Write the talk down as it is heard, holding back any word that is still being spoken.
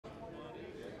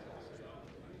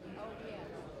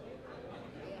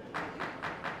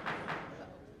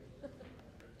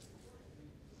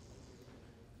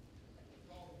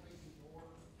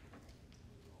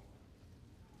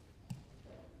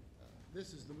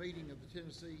This is the meeting of the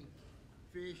Tennessee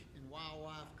Fish and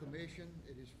Wildlife Commission.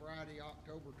 It is Friday,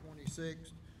 October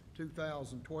 26th,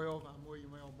 2012. I'm William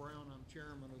L. Brown. I'm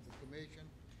chairman of the commission.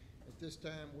 At this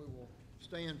time, we will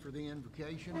stand for the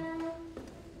invocation.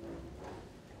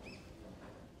 Let's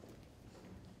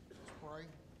pray.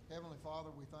 Heavenly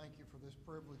Father, we thank you for this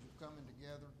privilege of coming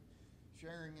together,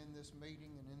 sharing in this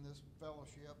meeting and in this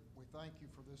fellowship. We thank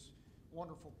you for this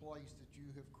wonderful place that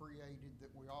you have created that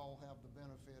we all have the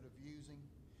benefit of using.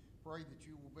 Pray that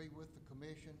you will be with the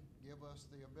commission, give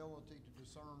us the ability to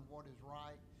discern what is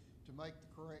right, to make the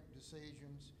correct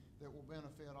decisions that will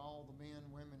benefit all the men,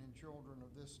 women, and children of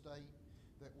this state,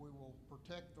 that we will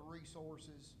protect the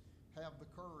resources, have the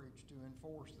courage to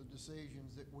enforce the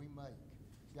decisions that we make.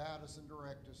 Guide us and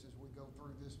direct us as we go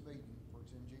through this meeting, for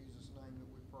it's in Jesus' name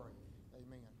that we pray.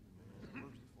 Amen.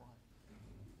 Where's the flag?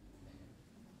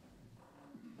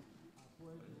 I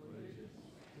pledge allegiance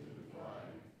to the flag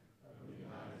of the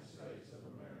United States of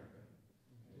America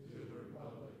and to the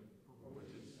republic for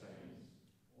which it stands,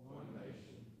 one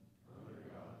nation, under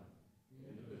God,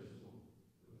 indivisible,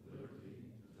 with liberty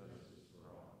and justice for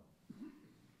all.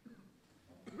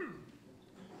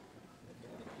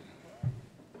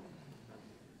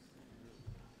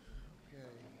 Okay.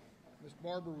 Ms.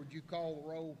 Barber, would you call the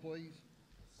roll, please?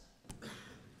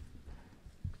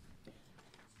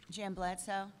 Jim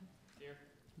Bledsoe. Here.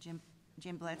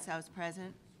 Jim Bledsoe is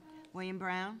present. William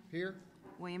Brown. Here.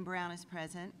 William Brown is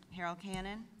present. Harold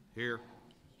Cannon. Here.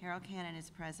 Harold Cannon is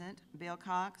present. Bill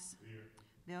Cox. Here.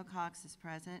 Bill Cox is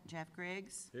present. Jeff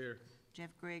Griggs. Here. Jeff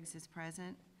Griggs is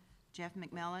present. Jeff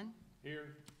McMillan.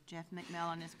 Here. Jeff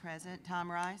McMillan is present.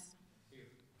 Tom Rice. Here.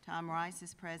 Tom Rice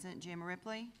is present. Jim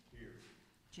Ripley. Here.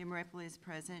 Jim Ripley is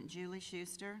present. Julie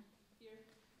Schuster. Here.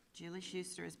 Julie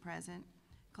Schuster is present.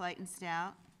 Clayton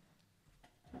Stout.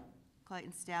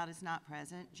 Clayton Stout is not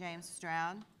present. James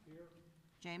Stroud. Here.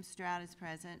 James Stroud is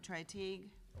present. Trey Teague.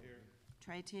 Here.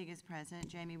 Trey Teague is present.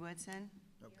 Jamie Woodson.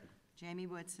 Okay. Jamie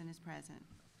Woodson is present.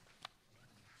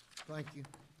 Thank you.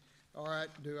 All right,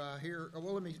 do I hear,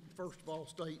 well, let me first of all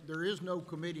state, there is no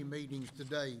committee meetings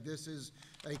today. This is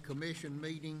a commission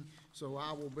meeting, so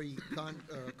I will be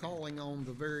calling on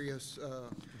the various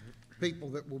people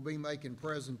that will be making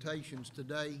presentations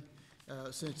today.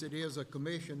 Since it is a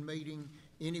commission meeting,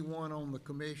 anyone on the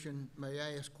commission may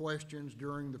ask questions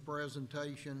during the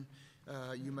presentation.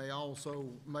 You may also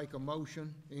make a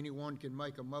motion. Anyone can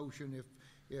make a motion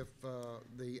if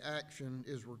the action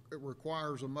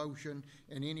requires a motion,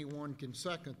 and anyone can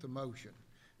second the motion.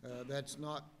 That's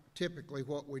not typically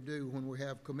what we do when we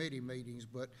have committee meetings,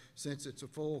 but since it's a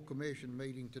full commission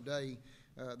meeting today,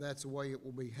 that's the way it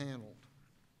will be handled.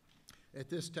 At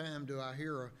this time, do I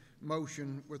hear a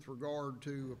motion with regard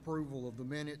to approval of the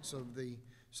minutes of the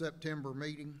September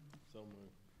meeting? So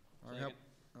moved.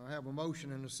 I have a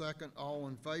motion and a second. All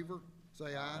in favor,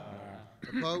 say aye.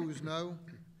 Aye. Opposed, no.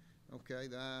 Okay,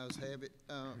 the ayes have it.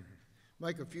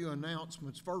 Make a few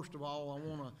announcements. First of all, I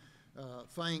want to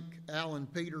thank Alan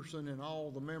Peterson and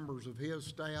all the members of his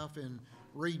staff in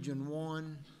Region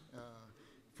 1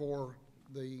 for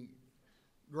the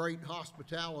great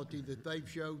hospitality that they've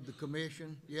showed the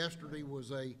commission. Yesterday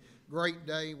was a great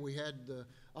day. We had the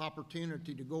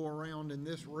opportunity to go around in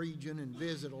this region and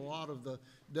visit a lot of the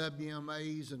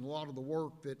WMAs and a lot of the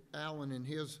work that Alan and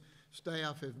his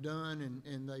staff have done,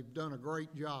 and they've done a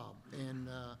great job, and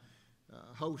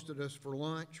hosted us for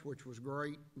lunch, which was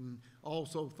great. And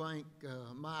also thank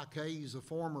Mike Hayes, a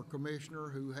former commissioner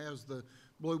who has the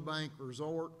Blue Bank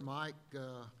Resort. Mike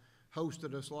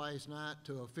hosted us last night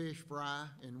to a fish fry,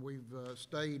 and we've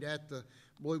stayed at the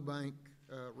Blue Bank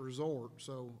Resort.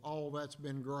 So all that's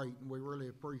been great, and we really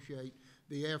appreciate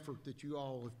the effort that you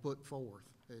all have put forth.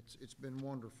 It's been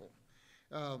wonderful.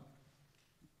 I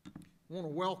want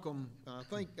to welcome, I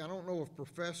don't know if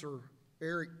Professor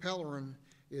Eric Pellerin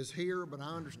is here, but I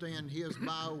understand his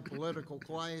biopolitical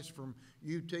class from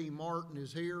UT Martin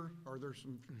is here. Are there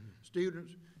some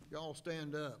students? Y'all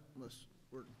stand up.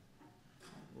 We're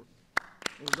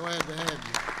glad to have you.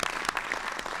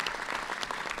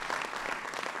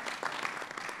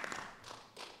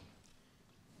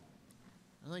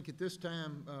 I think at this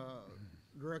time,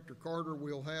 Director Carter,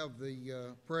 we'll have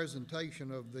the presentation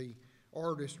of the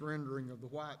artist rendering of the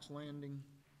White's Landing.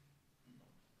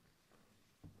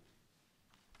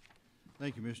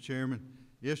 Thank you, Mr. Chairman.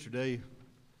 Yesterday,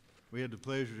 we had the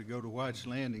pleasure to go to White's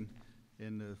Landing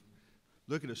and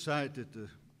look at a site that the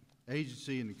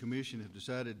agency and the commission have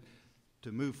decided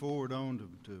to move forward on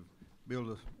to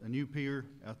build a new pier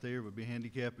out there, would be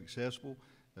handicap accessible,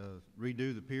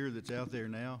 redo the pier that's out there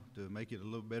now to make it a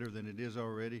little better than it is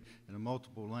already, and a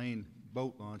multiple lane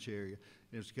boat launch area.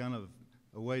 It's kind of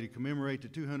a way to commemorate the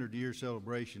 200-year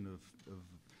celebration of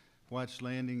White's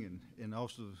Landing and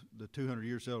also the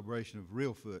 200-year celebration of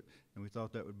Reelfoot, and we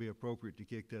thought that would be appropriate to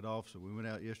kick that off. So we went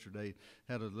out yesterday,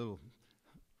 had a little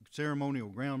ceremonial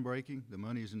groundbreaking. The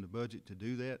money is in the budget to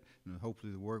do that, and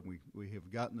hopefully the work, we have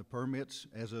gotten the permits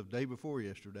as of day before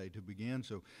yesterday to begin,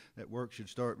 so that work should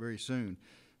start very soon.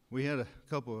 We had a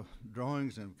couple of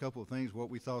drawings and a couple of things what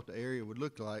we thought the area would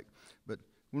look like, but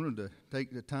wanted to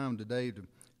take the time today to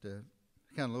kind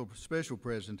of a little special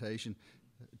presentation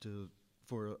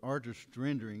for an artist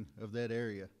rendering of that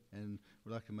area, and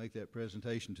we'd like to make that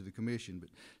presentation to the commission. But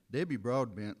Debbie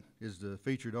Broadbent is the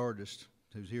featured artist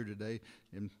who's here today,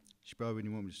 and she probably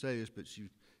didn't want me to say this, but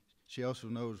she also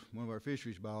knows one of our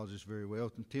fisheries biologists very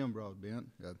well, Tim Broadbent.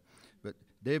 But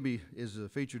Debbie is a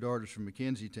featured artist from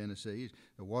McKenzie, Tennessee,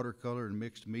 a watercolor and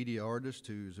mixed media artist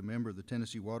who is a member of the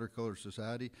Tennessee Watercolor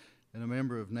Society and a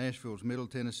member of Nashville's Middle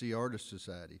Tennessee Artists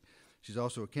Society. She's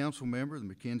also a council member of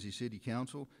the McKenzie City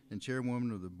Council and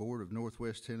chairwoman of the Board of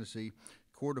Northwest Tennessee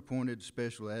Court-Appointed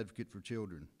Special Advocate for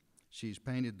Children. She's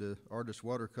painted the artist's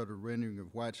watercolor rendering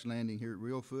of White's Landing here at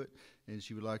Reelfoot, and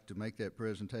she would like to make that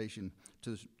presentation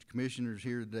to the commissioners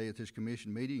here today at this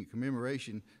commission meeting in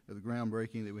commemoration of the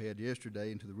groundbreaking that we had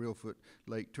yesterday into the Reelfoot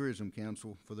Lake Tourism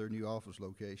Council for their new office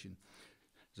location.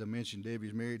 As I mentioned,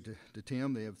 Debbie's married to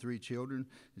Tim. They have 3 children,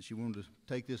 and she wanted to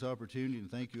take this opportunity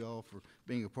and thank you all for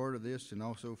being a part of this, and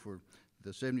also for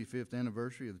the 75th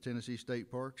anniversary of the Tennessee State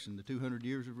Parks and the 200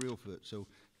 years of Reelfoot. So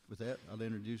with that, I'll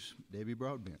introduce Debbie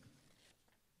Broadbent.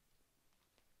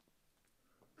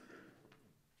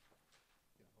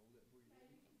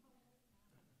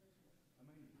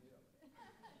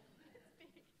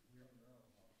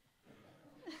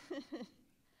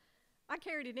 I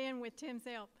carried it in with Tim's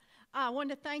help. I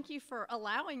wanted to thank you for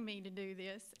allowing me to do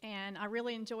this, and I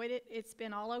really enjoyed it. It's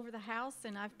been all over the house,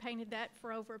 and I've painted that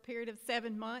for over a period of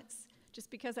 7 months,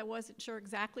 just because I wasn't sure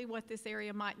exactly what this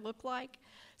area might look like.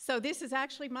 So this is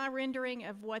actually my rendering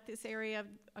of what this area,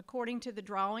 according to the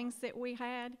drawings that we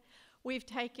had. We've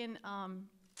taken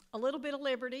a little bit of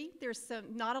liberty. There's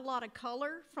not a lot of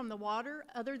color from the water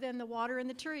other than the water and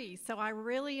the trees. So I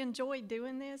really enjoyed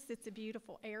doing this. It's a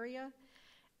beautiful area.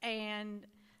 And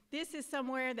this is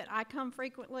somewhere that I come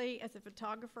frequently as a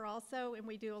photographer also, and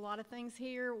we do a lot of things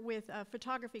here with a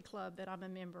photography club that I'm a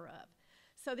member of.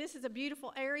 So this is a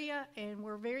beautiful area, and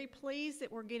we're very pleased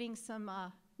that we're getting some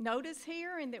notice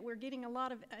here and that we're getting a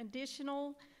lot of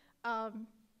additional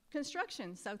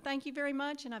construction. So thank you very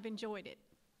much, and I've enjoyed it.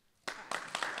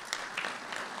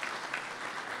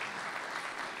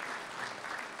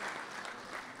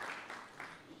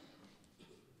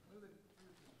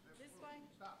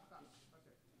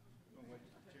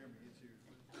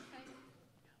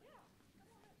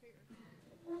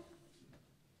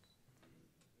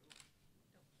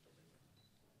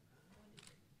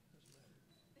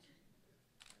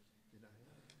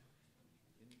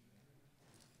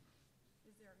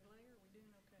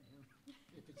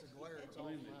 If it's a glare, it's all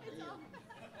my head.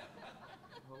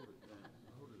 Hold it down.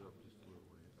 Hold it up just a little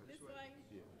way. This way?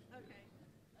 Yeah. Okay.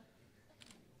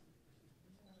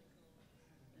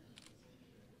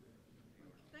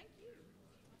 Thank you.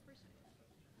 I appreciate it.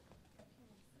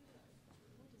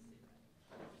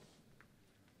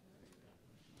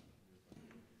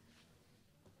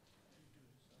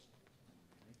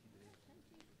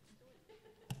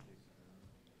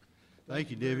 Thank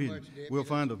you, very Debbie. much, Debbie. We'll That's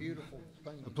find a beautiful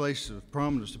painting. place of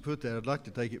prominence to put that. I'd like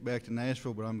to take it back to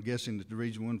Nashville, but I'm guessing that the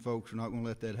Region 1 folks are not going to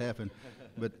let that happen.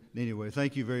 But anyway,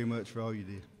 thank you very much for all you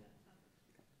did.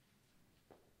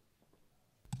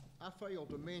 I failed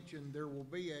to mention there will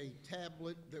be a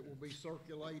tablet that will be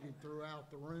circulated throughout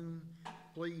the room.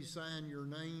 Please sign your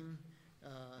name,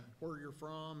 where you're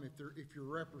from. If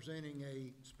you're representing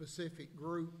a specific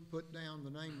group, put down the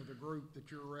name of the group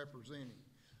that you're representing.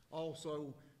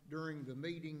 Also, during the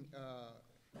meeting,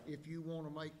 if you want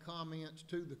to make comments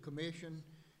to the commission,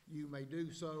 you may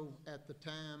do so at the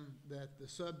time that the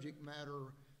subject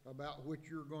matter about which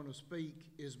you're going to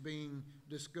speak is being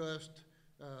discussed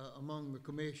among the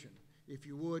commission. If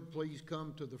you would, please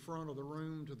come to the front of the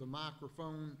room, to the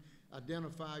microphone,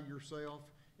 identify yourself,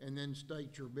 and then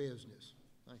state your business.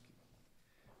 Thank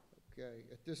you. Okay,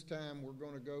 at this time, we're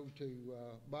going to go to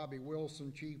Bobby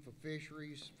Wilson, Chief of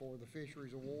Fisheries, for the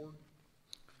Fisheries Award.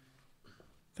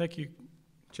 Thank you,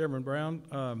 Chairman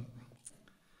Brown.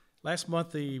 Last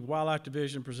month, the Wildlife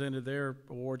Division presented their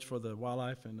awards for the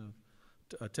Wildlife and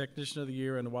Technician of the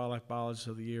Year and the Wildlife Biologist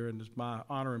of the Year, and it's my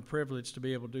honor and privilege to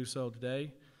be able to do so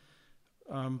today.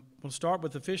 We'll start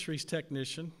with the Fisheries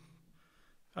Technician.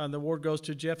 The award goes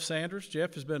to Jeff Sanders.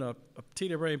 Jeff has been a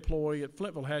TWA employee at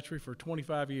Flintville Hatchery for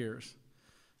 25 years.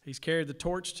 He's carried the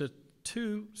torch to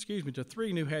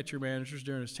three new hatchery managers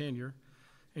during his tenure,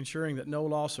 ensuring that no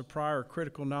loss of prior or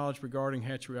critical knowledge regarding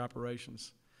hatchery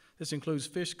operations. This includes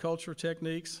fish culture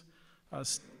techniques,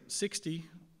 60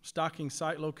 stocking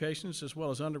site locations, as well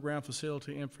as underground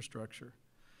facility infrastructure.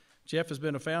 Jeff has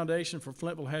been a foundation for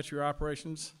Flintville hatchery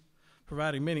operations,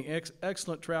 providing many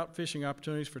excellent trout fishing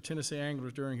opportunities for Tennessee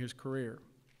anglers during his career.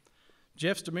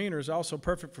 Jeff's demeanor is also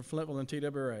perfect for Flintville and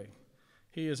TWA.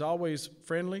 He is always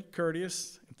friendly,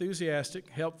 courteous, enthusiastic,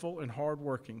 helpful, and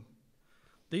hardworking.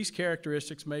 These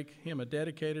characteristics make him a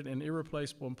dedicated and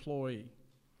irreplaceable employee.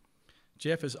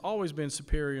 Jeff has always been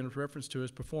superior in reference to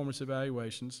his performance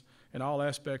evaluations in all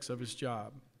aspects of his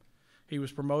job. He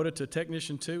was promoted to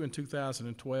Technician 2 in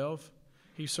 2012.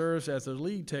 He serves as the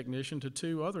lead technician to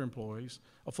 2 other employees,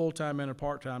 a full-time and a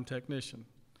part-time technician.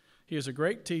 He is a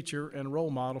great teacher and a role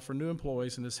model for new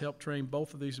employees and has helped train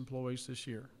both of these employees this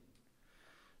year.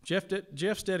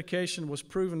 Jeff's dedication was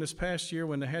proven this past year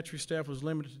when the hatchery staff was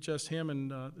limited to just him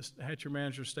and the hatchery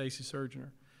manager, Stacy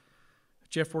Surgener.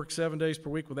 Jeff worked 7 days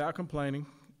per week without complaining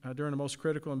during the most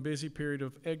critical and busy period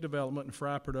of egg development and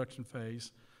fry production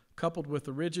phase, coupled with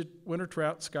the rigid winter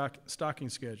trout stocking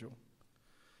schedule.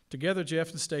 Together,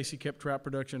 Jeff and Stacy kept trout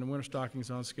production and winter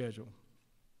stockings on schedule.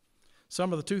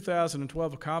 Some of the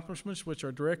 2012 accomplishments, which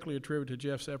are directly attributed to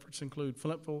Jeff's efforts, include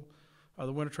Flintville,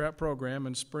 the winter trout program,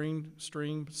 and spring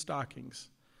stream stockings.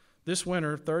 This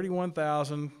winter,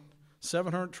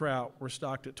 31,700 trout were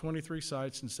stocked at 23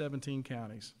 sites in 17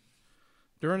 counties.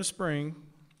 During the spring,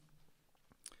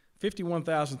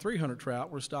 51,300 trout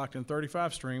were stocked in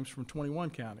 35 streams from 21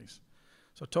 counties.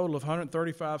 So a total of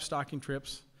 135 stocking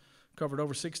trips covered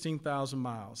over 16,000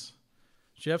 miles.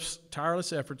 Jeff's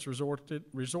tireless efforts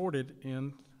resulted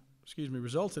in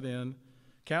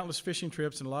countless fishing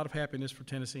trips and a lot of happiness for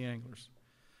Tennessee anglers.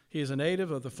 He is a native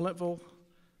of the Flintville,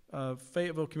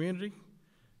 Fayetteville community.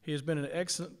 He has been an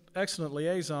excellent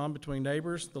liaison between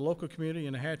neighbors, the local community,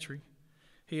 and the hatchery.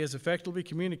 He has effectively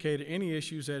communicated any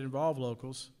issues that involve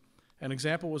locals. An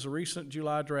example was a recent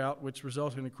July drought, which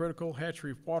resulted in critical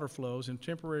hatchery water flows and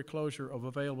temporary closure of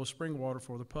available spring water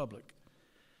for the public.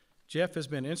 Jeff has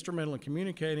been instrumental in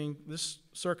communicating this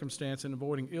circumstance and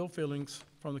avoiding ill feelings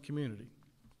from the community.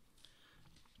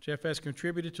 Jeff has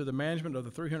contributed to the management of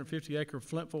the 350-acre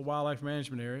Flintville Wildlife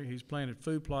Management Area. He's planted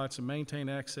food plots and maintained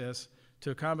access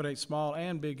to accommodate small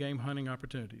and big game hunting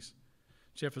opportunities.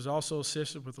 Jeff has also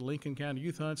assisted with the Lincoln County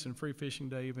Youth Hunts and Free Fishing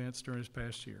Day events during this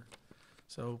past year.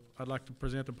 So I'd like to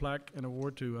present the plaque and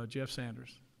award to Jeff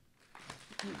Sanders.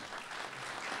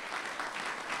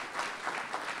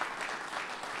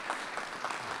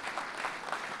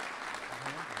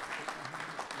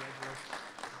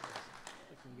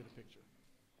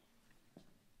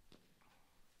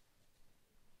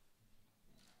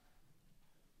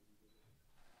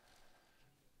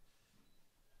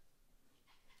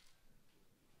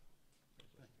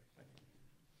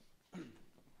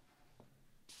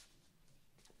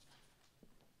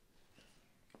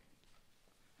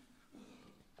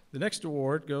 The next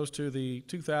award goes to the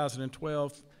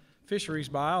 2012 Fisheries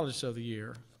Biologist of the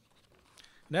Year.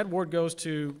 And that award goes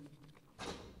to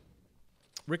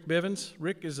Rick Bivens.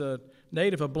 Rick is a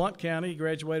native of Blount County. He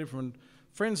graduated from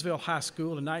Friendsville High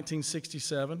School in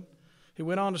 1967. He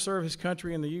went on to serve his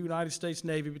country in the United States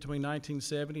Navy between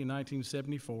 1970 and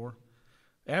 1974.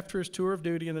 After his tour of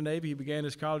duty in the Navy, he began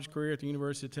his college career at the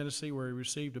University of Tennessee, where he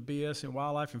received a BS in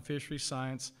Wildlife and Fisheries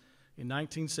Science in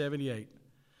 1978.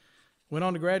 Went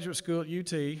on to graduate school at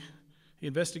UT. He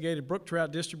investigated brook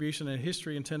trout distribution and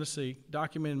history in Tennessee,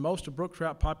 documented most of brook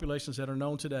trout populations that are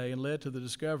known today, and led to the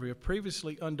discovery of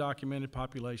previously undocumented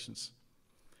populations.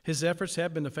 His efforts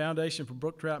have been the foundation for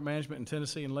brook trout management in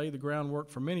Tennessee and laid the groundwork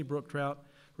for many brook trout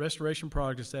restoration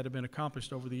projects that have been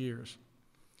accomplished over the years.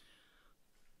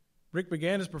 Rick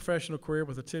began his professional career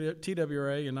with the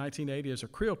TWA in 1980 as a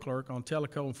creel clerk on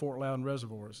Tellico and Fort Loudon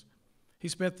reservoirs. He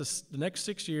spent the next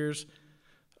 6 years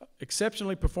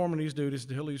exceptionally performing these duties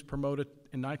until he was promoted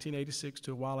in 1986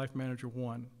 to Wildlife Manager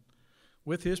 1.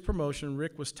 With his promotion,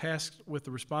 Rick was tasked with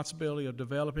the responsibility of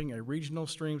developing a regional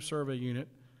stream survey unit,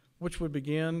 which would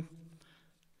begin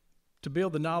to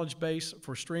build the knowledge base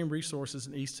for stream resources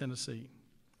in East Tennessee.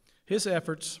 His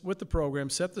efforts with the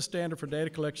program set the standard for data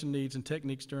collection needs and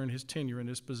techniques during his tenure in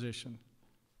this position.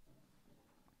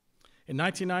 In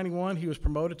 1991, he was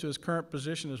promoted to his current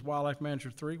position as Wildlife Manager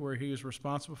 3, where he is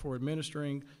responsible for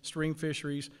administering stream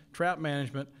fisheries, trout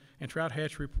management, and trout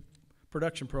hatchery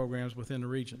production programs within the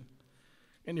region.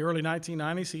 In the early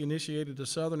 1990s, he initiated the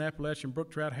Southern Appalachian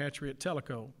Brook Trout Hatchery at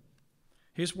Tellico.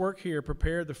 His work here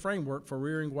prepared the framework for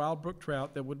rearing wild brook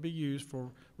trout that would be used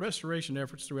for restoration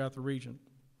efforts throughout the region.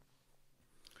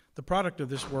 The product of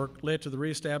this work led to the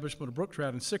reestablishment of brook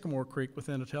trout in Sycamore Creek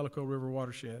within the Tellico River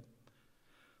watershed.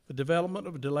 The development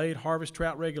of delayed harvest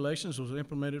trout regulations was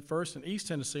implemented first in East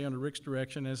Tennessee under Rick's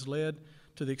direction, and has led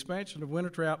to the expansion of winter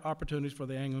trout opportunities for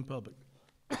the angling public.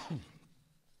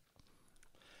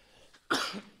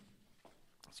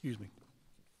 Excuse me.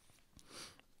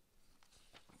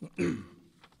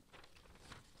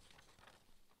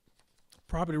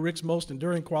 Probably Rick's most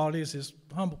enduring quality is his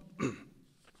humble.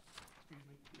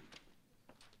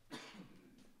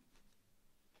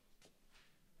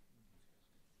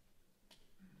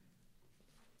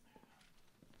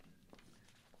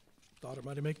 Thought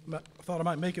I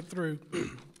might make it through.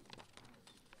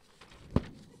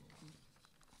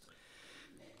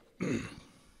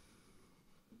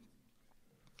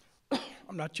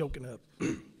 I'm not choking up.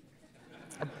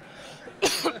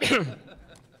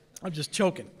 I'm just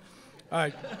choking. All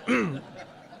right.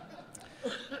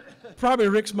 Probably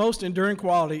Rick's most enduring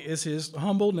quality is his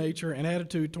humble nature and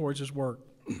attitude towards his work.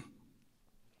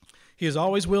 He is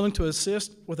always willing to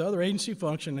assist with other agency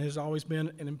function and has always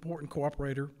been an important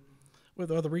cooperator with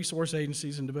other resource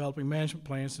agencies in developing management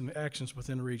plans and actions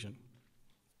within the region.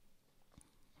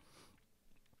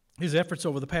 His efforts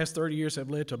over the past 30 years have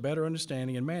led to a better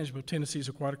understanding and management of Tennessee's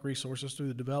aquatic resources through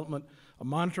the development of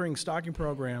monitoring and stocking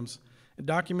programs and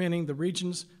documenting the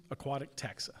region's aquatic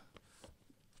taxa.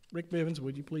 Rick Bivens,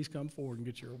 would you please come forward and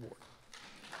get your award?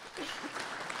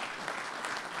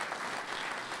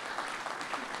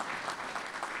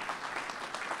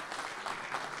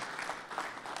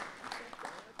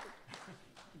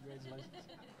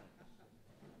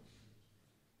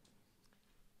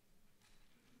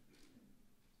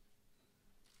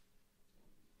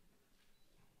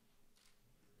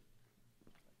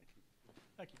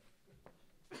 Thank you.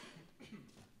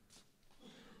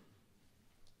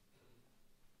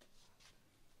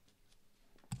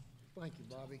 Thank you,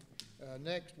 Bobby.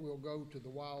 Next, we'll go to the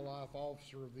Wildlife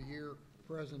Officer of the Year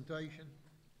presentation.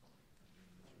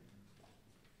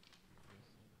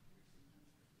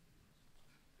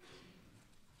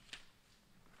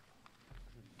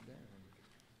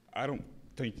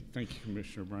 Thank you,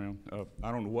 Commissioner Brown.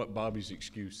 I don't know what Bobby's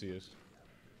excuse is,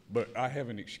 but I have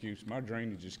an excuse. My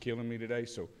drainage is killing me today,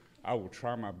 so I will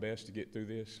try my best to get through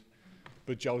this.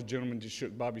 But y'all gentlemen just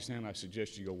shook Bobby's hand. I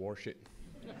suggest you go wash it.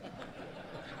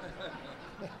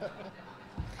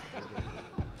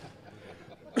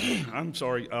 I'm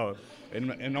sorry.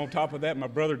 And on top of that, my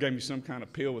brother gave me some kind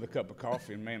of pill with a cup of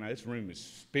coffee, and man, this room is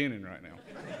spinning right now.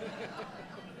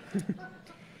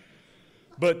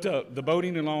 But the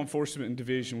Boating and Law Enforcement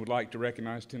Division would like to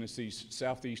recognize Tennessee's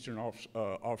Southeastern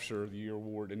Officer of the Year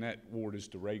award, and that award is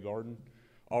to Ray Garden.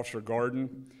 Officer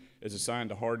Garden is assigned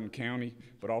to Hardin County,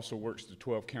 but also works the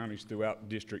 12 counties throughout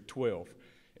District 12.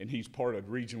 And he's part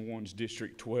of Region 1's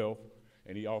District 12,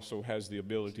 and he also has the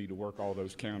ability to work all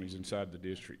those counties inside the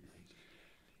district.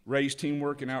 Ray's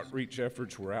teamwork and outreach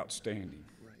efforts were outstanding.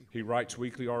 He writes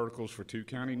weekly articles for 2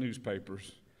 county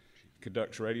newspapers,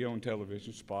 conducts radio and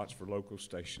television spots for local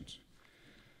stations.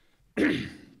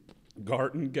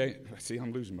 Garden gave, see,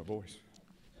 I'm losing my voice.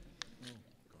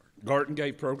 Garden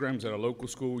gave programs at a local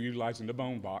school utilizing the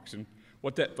bone box, and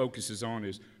what that focuses on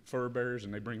is fur bearers,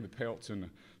 and they bring the pelts and the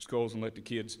skulls and let the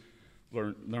kids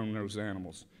learn those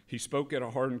animals. He spoke at a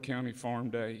Hardin County Farm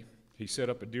Day. He set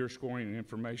up a deer scoring and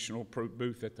informational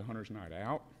booth at the Hunter's Night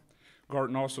Out.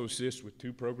 Garden also assists with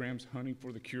 2 programs, Hunting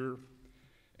for the Cure,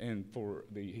 and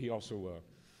he also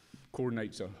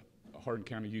coordinates a Hardin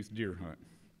County Youth Deer Hunt.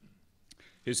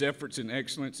 His efforts in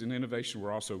excellence and innovation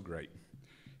were also great.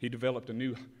 He developed a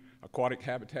new aquatic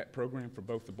habitat program for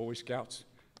both the Boy Scouts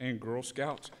and Girl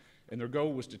Scouts, and their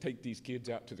goal was to take these kids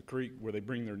out to the creek where they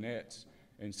bring their nets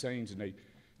and seines, and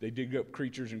they dig up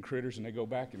creatures and critters, and they go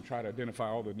back and try to identify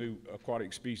all the new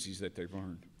aquatic species that they've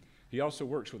learned. He also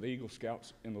works with Eagle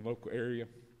Scouts in the local area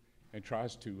and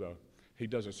tries to, he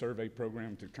does a survey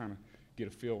program to kind of get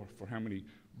a feel for how many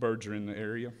birds are in the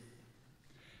area.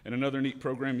 And another neat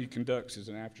program he conducts is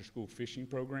an after-school fishing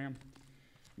program.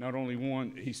 Not only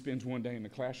he spends one day in the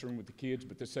classroom with the kids,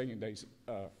 but the second day's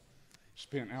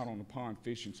spent out on the pond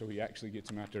fishing, so he actually gets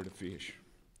them out there to fish.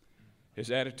 His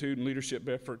attitude and leadership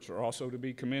efforts are also to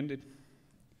be commended.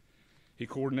 He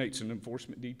coordinates an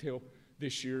enforcement detail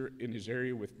this year in his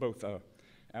area with both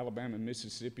Alabama and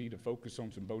Mississippi to focus on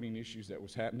some boating issues that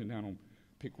was happening down on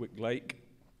Pickwick Lake.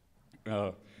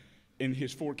 In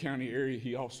his 4-county area,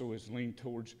 he also has leaned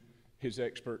towards his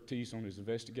expertise on his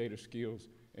investigative skills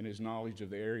and his knowledge of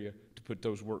the area to put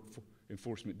those work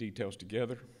enforcement details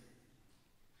together.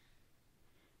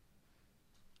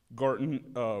 Garton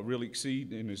really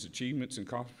exceeded in his achievements and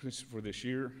accomplishments for this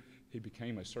year. He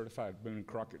became a certified Boone and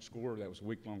Crockett scorer. That was a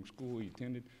week-long school he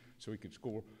attended so he could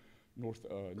score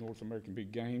North American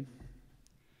big game.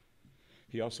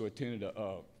 He also attended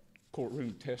a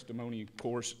courtroom testimony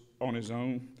course on his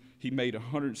own. He made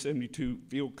 172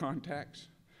 field contacts.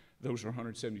 Those are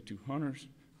 172 hunters,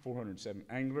 407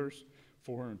 anglers,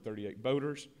 438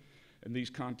 boaters, and these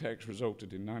contacts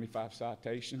resulted in 95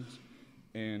 citations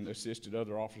and assisted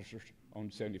other officers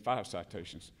on 75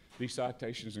 citations. These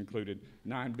citations included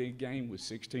 9 big game with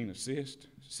 16 assists,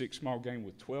 6 small game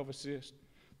with 12 assists,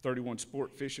 31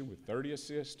 sport fishing with 30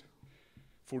 assists,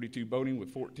 42 boating with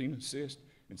 14 assists,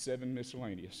 and 7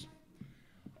 miscellaneous.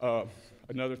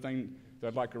 Another thing that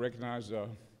I'd like to recognize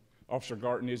Officer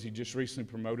Garton is he just recently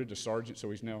promoted to sergeant, so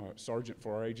he's now a sergeant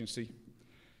for our agency.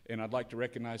 And I'd like to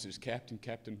recognize his captain,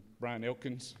 Captain Brian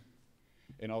Elkins,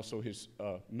 and also his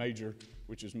major,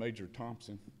 which is Major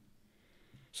Thompson.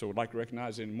 So I'd like to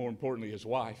recognize, and more importantly, his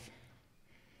wife.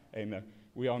 And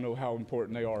we all know how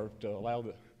important they are to allow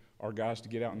our guys to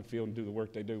get out in the field and do the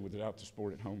work they do without the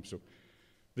sport at home. So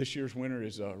this year's winner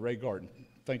is Ray Garton.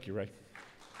 Thank you, Ray.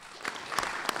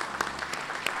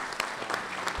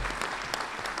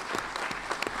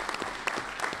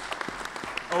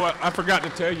 Oh, I forgot to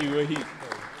tell you,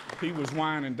 he was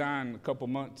wine and dine a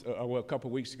couple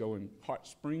weeks ago in Hot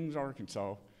Springs,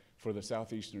 Arkansas, for the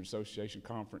Southeastern Association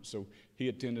Conference. So he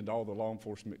attended all the law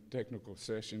enforcement technical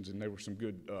sessions, and there were some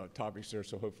good topics there,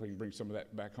 so hopefully he can bring some of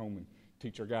that back home and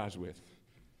teach our guys with.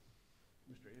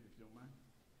 Mr. Ed, if you don't mind.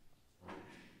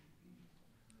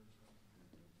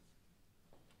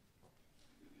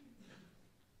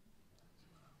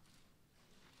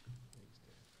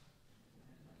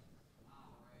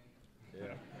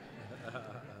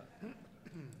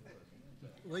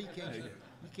 Well, you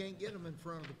can't get them in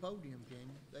front of the podium, can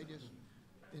you? They just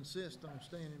insist on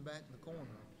standing back in the corner.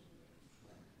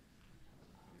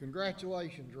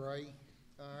 Congratulations, Ray.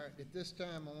 All right, at this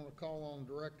time, I want to call on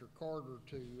Director Carter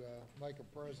to make a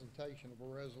presentation of a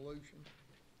resolution.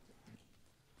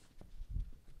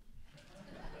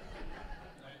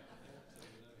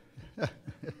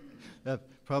 I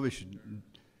probably should,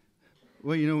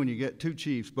 well, you know, when you get two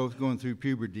chiefs both going through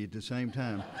puberty at the same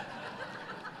time.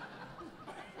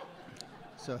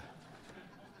 So,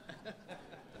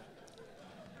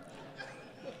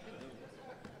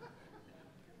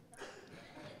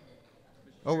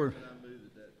 over. I move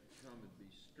that comment be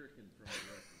stricken from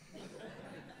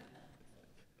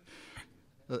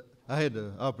the record. I had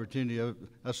the opportunity,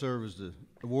 I serve as the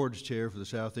awards chair for the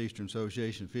Southeastern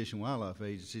Association of Fish and Wildlife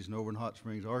Agencies in over in Hot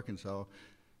Springs, Arkansas.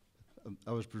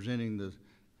 I was presenting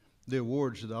the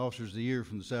awards to the Officers of the Year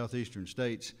from the Southeastern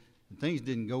states, and things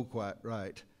didn't go quite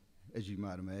right, as you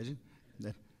might imagine.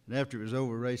 And after it was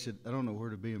over, Ray said, I don't know where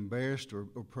to be embarrassed or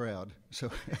proud. So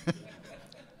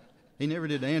he never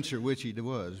did answer which he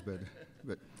was, but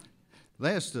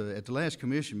at the last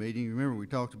commission meeting, you remember we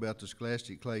talked about the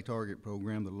Scholastic Clay Target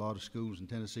Program that a lot of schools in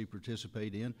Tennessee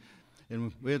participate in.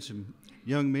 And we had some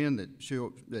young men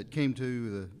that came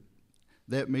to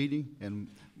that meeting, and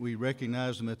we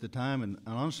recognized them at the time. And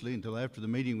honestly, until after the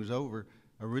meeting was over,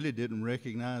 I really didn't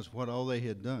recognize what all they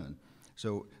had done.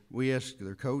 So we asked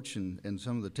their coach and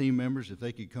some of the team members if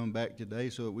they could come back today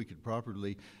so that we could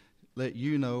properly let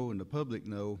you know and the public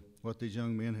know what these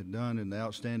young men had done and the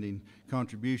outstanding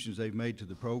contributions they've made to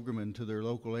the program and to their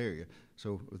local area.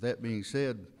 So with that being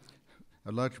said,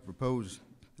 I'd like to propose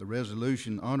a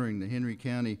resolution honoring the Henry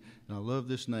County, and I love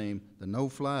this name, the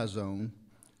No-Fly Zone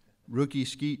Rookie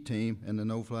Skeet Team and the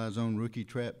No-Fly Zone Rookie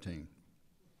Trap Team.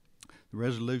 The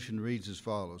resolution reads as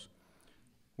follows.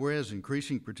 Whereas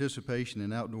increasing participation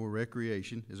in outdoor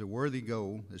recreation is a worthy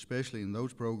goal, especially in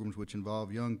those programs which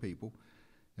involve young people,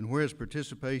 and whereas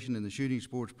participation in the shooting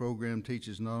sports program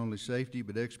teaches not only safety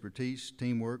but expertise,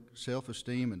 teamwork,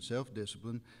 self-esteem, and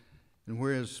self-discipline, and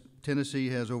whereas Tennessee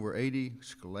has over 80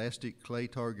 scholastic clay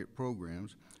target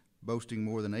programs, boasting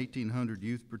more than 1,800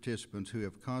 youth participants who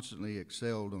have constantly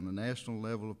excelled on a national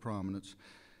level of prominence,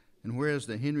 and whereas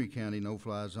the Henry County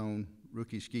No-Fly Zone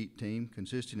Rookie Skeet Team,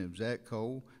 consisting of Zach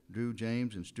Cole, Drew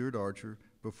James, and Stuart Archer,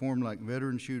 performed like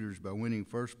veteran shooters by winning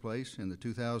first place in the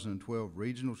 2012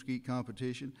 Regional Skeet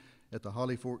Competition at the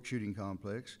Holly Fork Shooting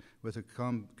Complex with a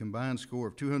combined score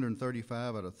of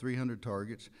 235 out of 300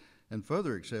 targets, and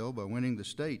further excelled by winning the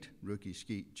State Rookie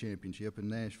Skeet Championship in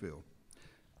Nashville.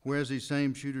 Whereas these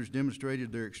same shooters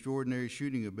demonstrated their extraordinary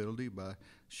shooting ability by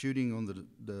shooting on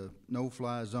the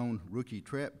No-Fly Zone Rookie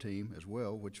Trap Team as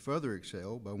well, which further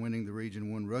excelled by winning the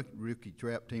Region 1 Rookie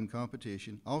Trap Team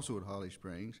competition, also at Holly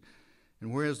Springs.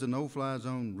 And whereas the no-fly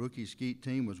zone rookie skeet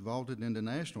team was vaulted into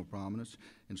national prominence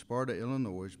in Sparta,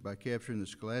 Illinois by capturing the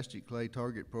Scholastic Clay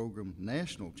Target Program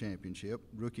National Championship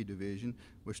Rookie Division,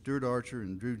 with Stuart Archer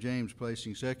and Drew James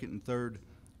placing second and third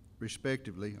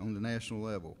respectively on the national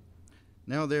level.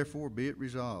 Now therefore be it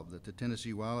resolved that the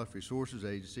Tennessee Wildlife Resources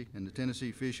Agency and the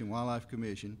Tennessee Fish and Wildlife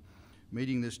Commission,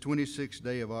 meeting this 26th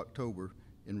day of October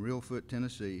in Reelfoot,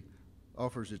 Tennessee,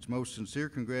 offers its most sincere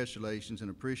congratulations and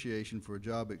appreciation for a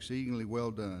job exceedingly well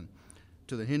done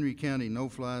to the Henry County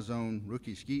No-Fly Zone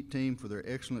rookie skeet team for their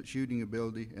excellent shooting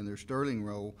ability and their sterling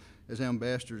role as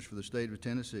ambassadors for the state of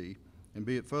Tennessee. And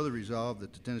be it further resolved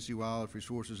that the Tennessee Wildlife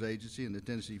Resources Agency and the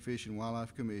Tennessee Fish and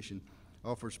Wildlife Commission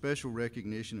offer special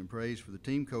recognition and praise for the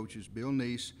team coaches Bill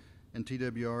Neese and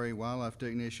TWRA Wildlife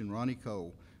Technician Ronnie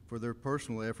Cole for their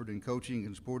personal effort in coaching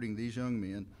and supporting these young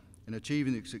men and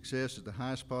achieving the success at the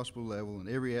highest possible level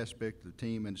in every aspect of the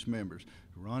team and its members.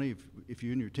 Ronnie, if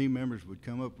you and your team members would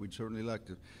come up, we'd certainly like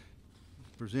to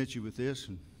present you with this.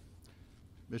 And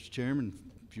Mr. Chairman,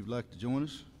 if you'd like to join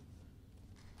us.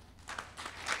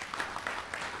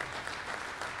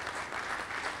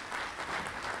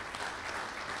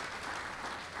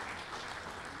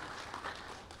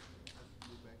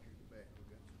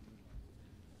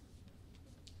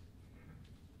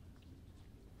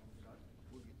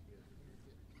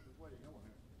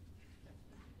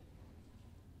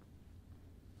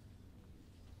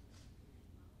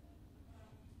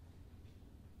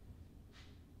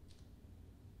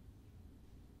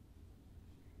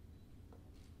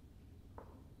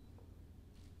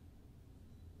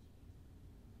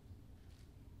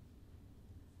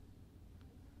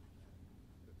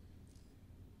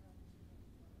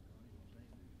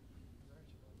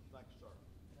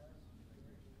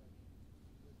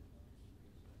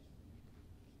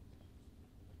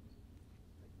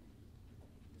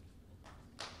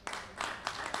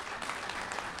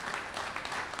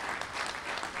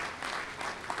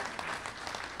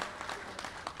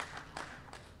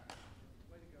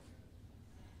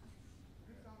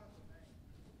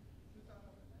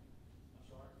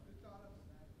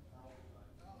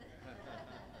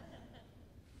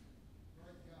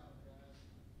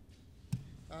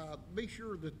 Be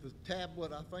sure that the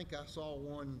tablet, I think I saw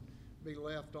one be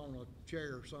left on a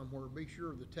chair somewhere. Be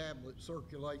sure the tablet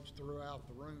circulates throughout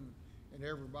the room and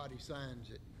everybody signs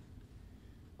it.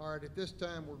 All right, at this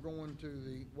time, we're going to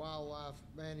the wildlife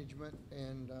management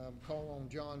and call on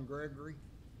John Gregory.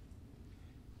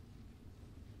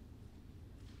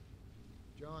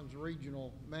 John's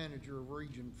regional manager of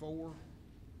Region 4.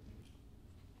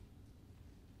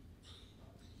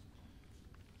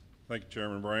 Thank you,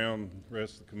 Chairman Brown,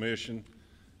 rest of the commission.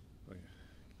 I'd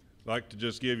like to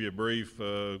just give you a brief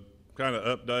kind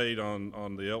of update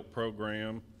on the elk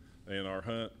program and our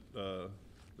hunt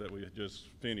that we just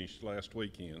finished last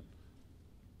weekend.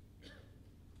 If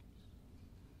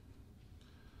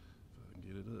I can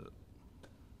get it up.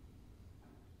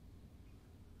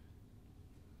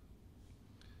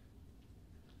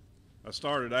 I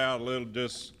started out a little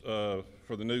just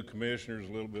for the new commissioners,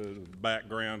 a little bit of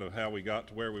background of how we got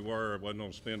to where we were. I wasn't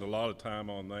going to spend a lot of time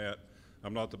on that.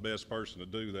 I'm not the best person to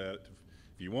do that.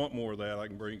 If you want more of that, I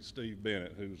can bring Steve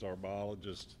Bennett, who's our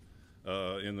biologist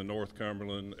in the North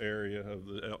Cumberland area of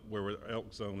the where the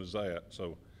elk zone is at.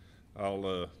 So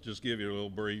I'll just give you a little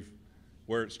brief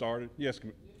where it started. Yes,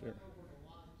 sir.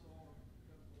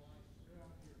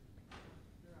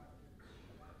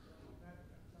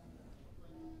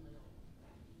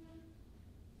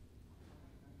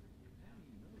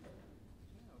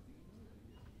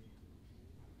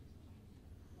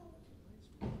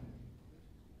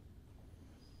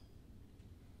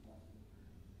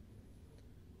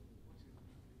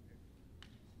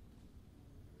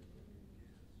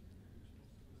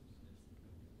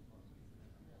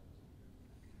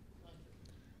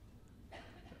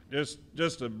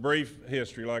 Just a brief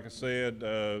history. Like I said,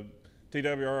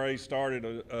 TWRA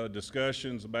started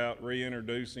discussions about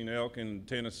reintroducing elk in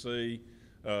Tennessee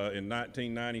in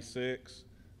 1996.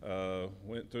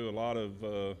 Went through a lot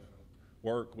of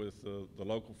work with the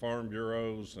local farm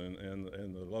bureaus and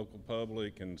the local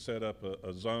public and set up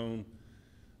a zone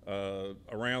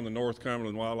around the North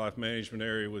Cumberland Wildlife Management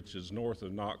Area, which is north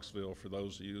of Knoxville, for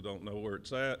those of you who don't know where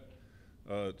it's at.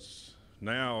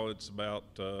 Now it's about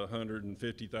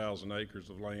 150,000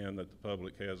 acres of land that the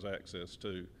public has access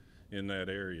to in that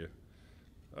area.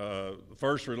 The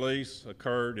first release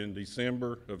occurred in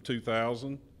December of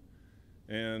 2000,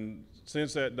 and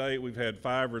since that date we've had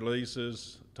 5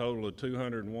 releases. A total of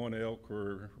 201 elk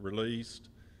were released.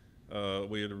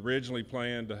 We had originally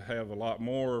planned to have a lot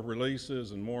more releases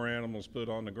and more animals put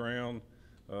on the ground.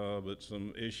 but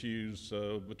some issues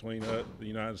between the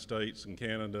United States and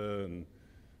Canada, and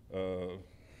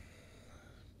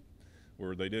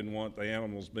where they didn't want the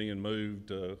animals being moved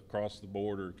across the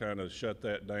border, kind of shut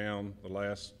that down. The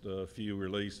last few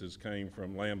releases came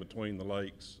from Land Between the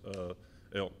Lakes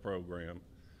elk program.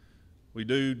 We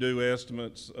do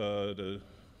estimates to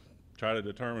try to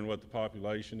determine what the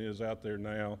population is out there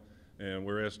now, and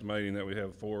we're estimating that we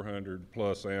have 400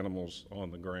 plus animals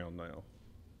on the ground now.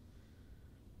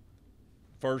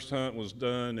 First hunt was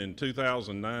done in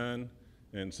 2009,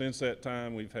 and since that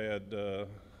time we've had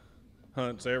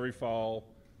hunts every fall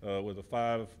with a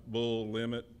 5-bull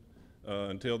limit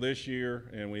until this year,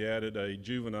 and we added a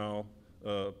juvenile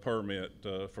permit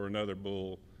for another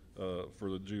bull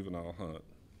for the juvenile hunt.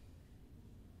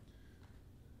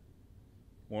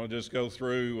 Want to just go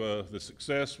through the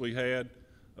success we had.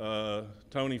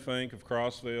 Tony Fink of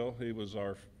Crossville, he was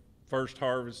our first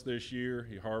harvest this year.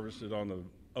 He harvested on the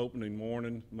opening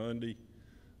morning, Monday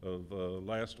of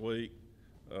last week.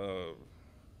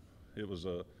 It was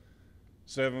a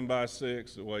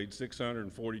 7x6 that weighed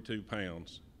 642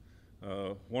 pounds.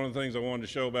 One of the things I wanted to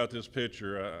show about this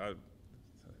picture,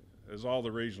 as all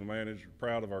the regional managers are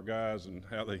proud of our guys and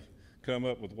how they come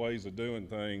up with ways of doing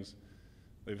things.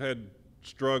 They've had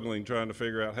struggling trying to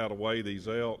figure out how to weigh these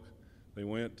elk. They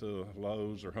went to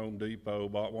Lowe's or Home Depot,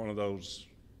 bought one of those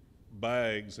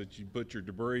bags that you put your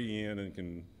debris in,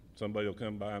 and somebody will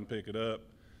come by and pick it up.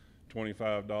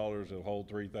 $25, it'll hold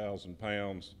 3,000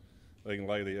 pounds. They can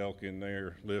lay the elk in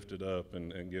there, lift it up,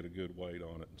 and get a good weight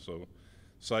on it. So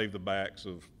save the backs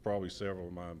of probably several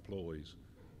of my employees.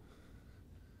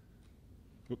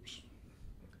 Whoops.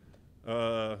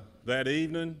 That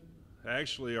evening,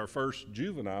 actually our first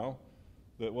juvenile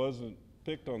that wasn't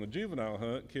picked on the juvenile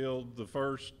hunt killed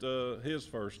his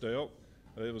first elk.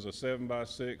 It was a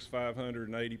 7x6,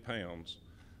 580 pounds.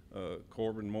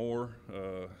 Corbin Moore.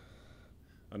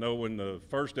 I know when the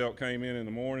first elk came in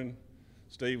the morning,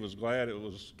 Steve was glad it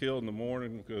was killed in the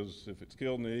morning, because if it's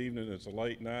killed in the evening, it's a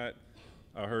late night.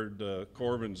 I heard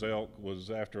Corbin's elk was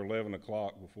after 11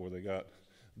 o'clock before they got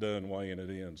done weighing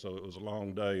it in. So it was a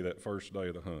long day, that first day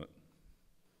of the hunt.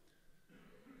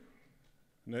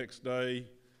 Next day,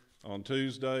 on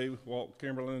Tuesday, Walt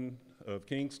Kimberlin of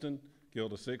Kingston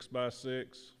killed a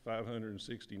 6x6,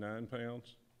 569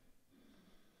 pounds.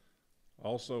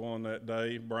 Also on that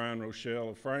day, Brian Rochelle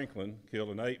of Franklin killed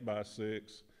an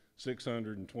 8x6,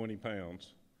 620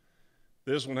 pounds.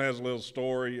 This one has a little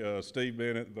story. Steve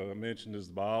Bennett, that I mentioned as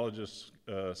the biologist,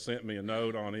 sent me a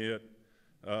note on it.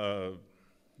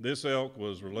 This elk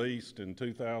was released in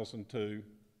 2002.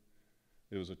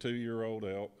 It was a 2-year-old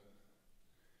elk.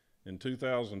 In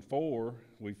 2004,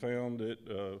 we found it,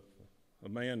 a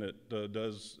man that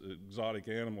does exotic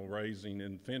animal raising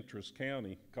in Fentress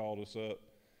County called us up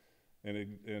and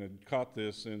had caught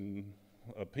this in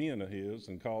a pen of his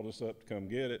and called us up to come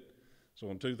get it. So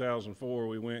in 2004,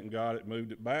 we went and got it,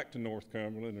 moved it back to North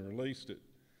Cumberland and released it,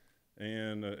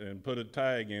 and put a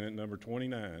tag in it, number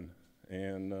 29.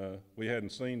 And we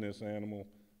hadn't seen this animal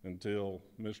until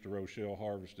Mr. Rochelle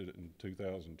harvested it in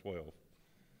 2012.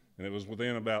 And it was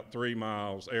within about 3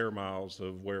 miles, air miles,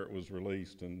 of where it was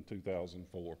released in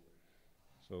 2004.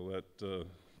 So that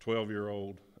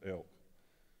 12-year-old elk.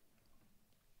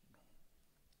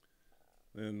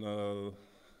 Then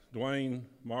Dwayne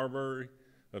Marbury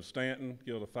of Stanton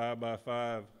killed a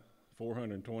 5x5,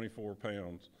 424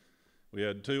 pounds. We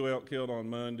had 2 elk killed on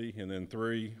Monday, and then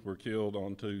 3 were killed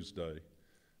on Tuesday.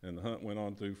 And the hunt went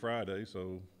on through Friday,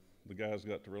 so the guys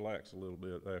got to relax a little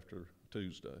bit after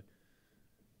Tuesday.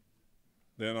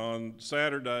 Then on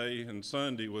Saturday and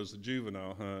Sunday was the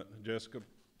juvenile hunt. Jessica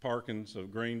Parkins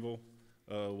of Greenville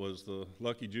was the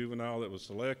lucky juvenile that was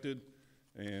selected.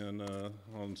 And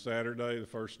on Saturday, the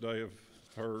first day of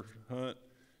her hunt,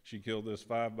 she killed this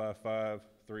 5x5,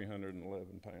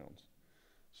 311 pounds.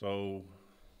 So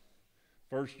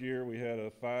first year we had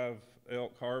a 5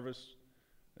 elk harvest,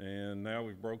 and now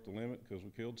we've broke the limit because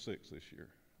we killed 6 this year.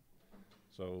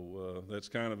 So that's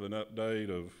kind of an update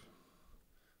of,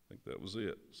 I think that was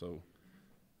it. So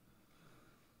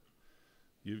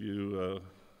give you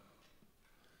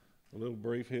a little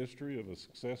brief history of a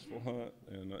successful hunt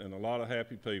and a lot of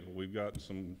happy people. We've got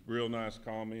some real nice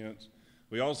comments.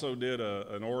 We also did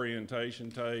an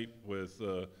orientation tape with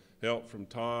help from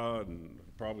Todd and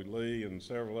probably Lee and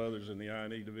several others in the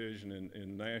I&E division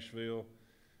in Nashville.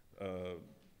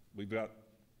 We got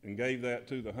and gave that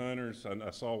to the hunters. I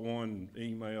saw one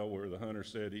email where the hunter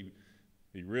said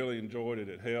he really enjoyed it.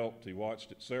 It helped. He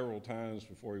watched it several times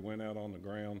before he went out on the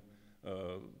ground.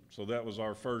 So that was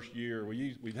our first year.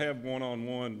 We'd have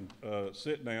one-on-one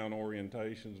sit-down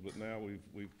orientations, but now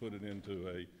we've put it into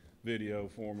a video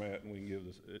format, and we can give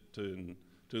it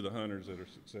to the hunters that are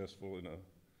successful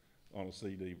on a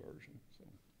CD version.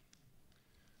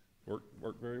 So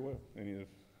worked very well. And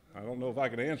I don't know if I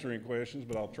can answer any questions,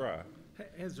 but I'll try.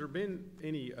 Has there been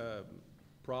any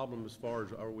problem as far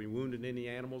as, are we wounding any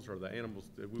animals, or the animals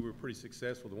that we were pretty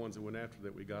successful, the ones that went after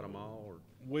that we got them all, or?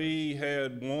 We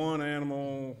had one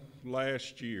animal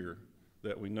last year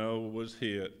that we know was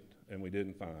hit and we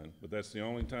didn't find, but that's the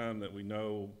only time that we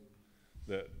know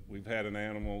that we've had an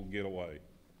animal get away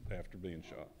after being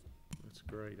shot. That's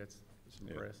great, that's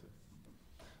impressive.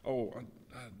 Oh,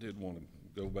 I did want to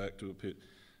go back to a pit.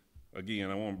 Again,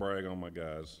 I want to brag on my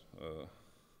guys.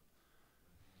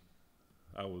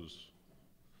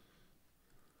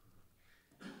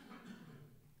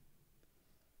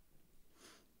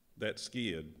 That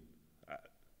skid,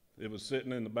 it was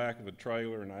sitting in the back of a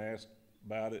trailer, and I asked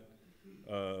about it.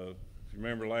 If you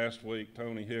remember last week,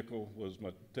 Tony Hickle was my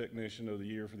technician of the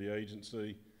year for the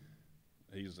agency.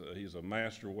 He's a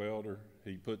master welder.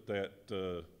 He put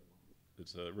that,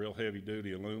 it's a real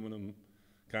heavy-duty aluminum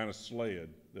kind of sled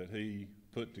that he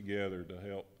put together to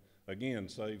help, again,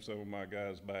 save some of my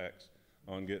guys' backs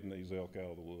on getting these elk out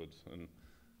of the woods. And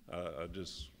I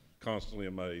just constantly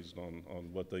amazed on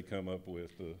what they come up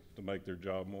with to make their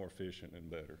job more efficient and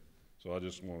better. So I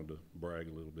just wanted to brag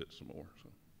a little bit some more. So.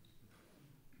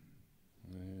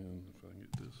 And if I can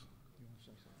get this.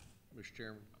 Mr.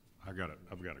 Chairman? I've got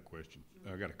a question.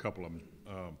 I got a couple of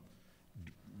them.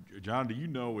 John, do you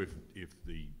know if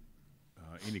the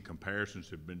any comparisons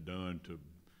have been done to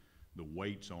the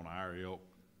weights on our elk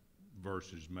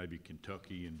versus maybe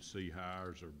Kentucky and sea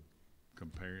highers, or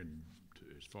comparing to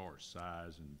as far as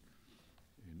size and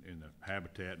the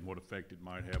habitat and what effect it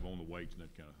might have on the weights and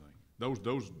that kind of thing? Those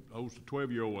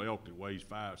 12-year-old elk that weighs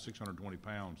 620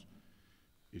 pounds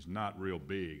is not real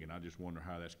big, and I just wonder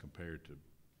how that's compared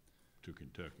to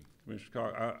Kentucky. Mr.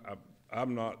 Carr,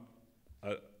 I'm not,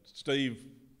 Steve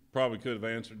probably could have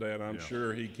answered that. I'm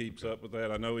sure he keeps up with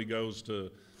that. I know he goes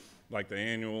to like the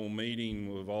annual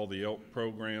meeting with all the elk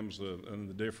programs in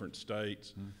the different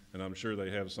states, and I'm sure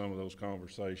they have some of those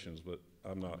conversations, but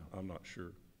I'm not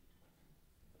sure.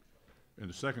 And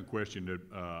the second question, that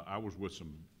I was with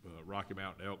some Rocky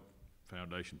Mountain Elk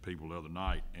Foundation people the other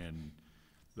night, and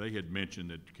they had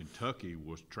mentioned that Kentucky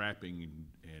was trapping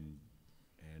and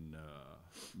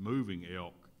moving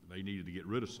elk. They needed to get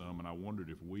rid of some, and I wondered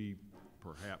if we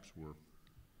perhaps were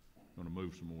going to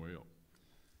move some more elk.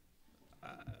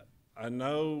 I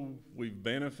know we've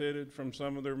benefited from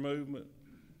some of their movement,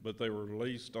 but they were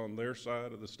released on their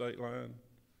side of the state line.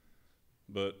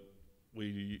 But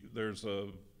there's a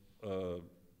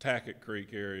Tackett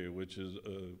Creek area, which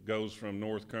goes from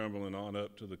North Cumberland on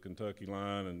up to the Kentucky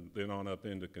line and then on up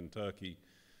into Kentucky.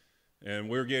 And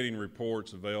we're getting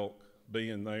reports of elk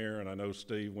being there, and I know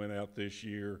Steve went out this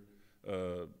year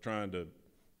trying to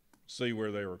see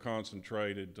where they were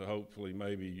concentrated to hopefully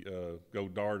maybe go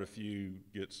dart a few,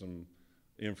 get some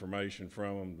information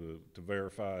from them to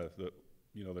verify that,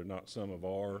 you know, they're not some of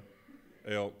our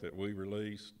elk that we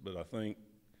released. But I think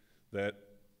that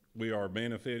we are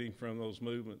benefiting from those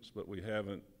movements, but we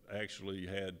haven't actually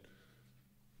had,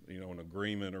 you know, an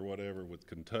agreement or whatever with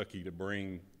Kentucky to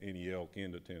bring any elk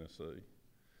into Tennessee.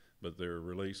 But they're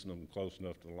releasing them close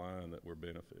enough to the line that we're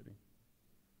benefiting.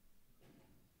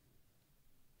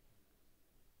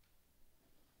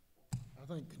 I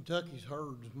think Kentucky's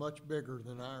herd is much bigger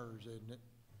than ours, isn't it?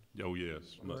 Oh,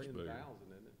 yes, much bigger. 1,000,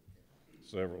 isn't it?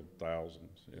 Several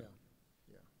thousands, yeah.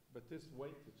 But this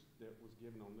weight that was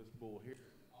given on this bull here,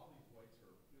 all these weights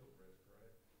are field bred,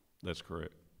 correct? That's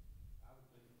correct. I would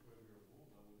think a 12-year-old bull,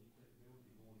 though, would he think Bill would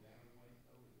be going down in weight,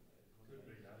 though? Could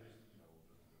be, I just, you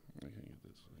know. I can't get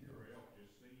this thing. Your elk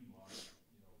just seem like,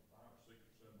 you know, 500 or 600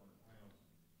 or 700 pounds.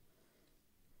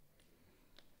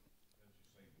 That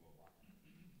just seems a little like,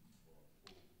 for a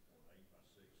full,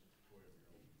 8x6 is a 12-year-old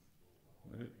bull.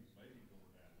 Maybe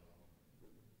going down, but I don't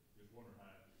know. Just wonder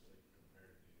how they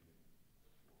compare to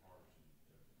anything harvested in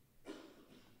Kentucky.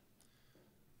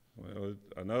 Well,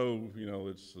 I know, you know,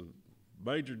 it's a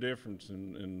major difference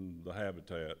in the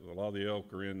habitat. A lot of the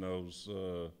elk are in those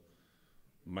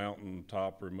mountain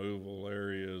top removal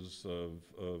areas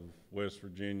of West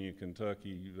Virginia,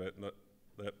 Kentucky,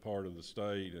 that part of the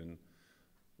state, and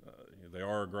they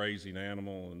are a grazing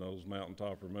animal, and those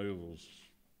mountaintop removals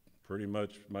pretty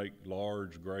much make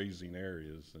large grazing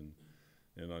areas. And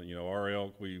you know, our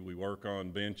elk, we work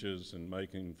on benches and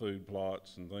making food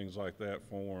plots and things like that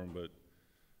for them, but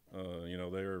you know,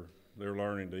 they're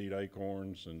learning to eat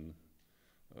acorns and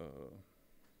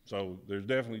So there's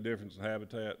definitely difference in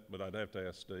habitat, but I'd have to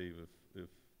ask Steve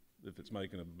if it's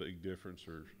making a big difference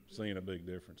or seeing a big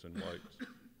difference in weights.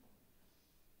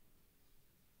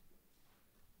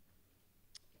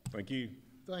 Thank you.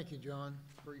 Thank you, John.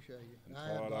 Appreciate it. And I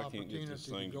had the Clyde, I can't get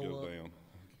this opportunity thing to to go go up down.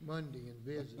 Monday and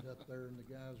visit up there, and the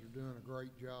guys are doing a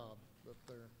great job up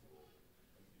there.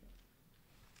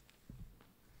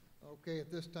 Okay, at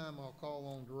this time, I'll call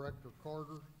on Director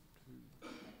Carter to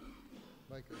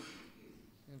make an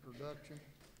introduction.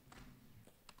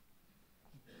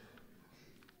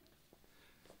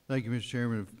 Thank you, Mr.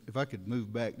 Chairman. If I could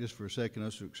move back just for a second,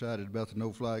 I'm so excited about the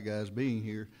no-fly guys being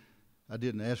here. I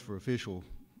didn't ask for official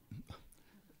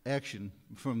action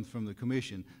from the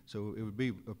commission, so it would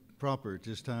be proper at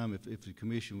this time if the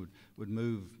commission would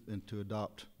move and to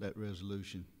adopt that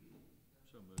resolution.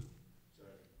 So moved.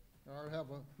 All right,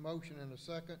 have a motion and a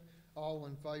second. All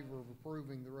in favor of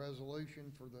approving the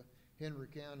resolution for the Henry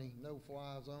County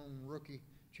No-Fly Zone Rookie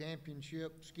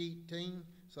Championship Skeet Team,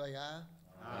 say aye.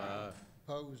 Aye.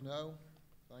 Opposed, no.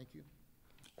 Thank you.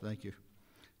 Thank you.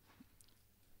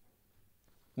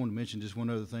 I want to mention just one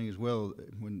other thing as well.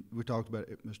 When we talked about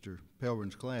Mr.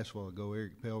 Pelrin's class a while ago,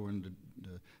 Eric Pelrin,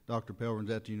 Dr. Pelrin's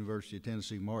at the University of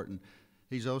Tennessee, Martin.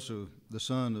 He's also the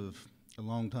son of a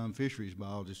longtime fisheries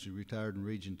biologist who retired in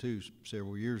Region 2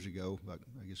 several years ago, about,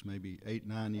 I guess maybe 8,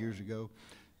 9 years ago.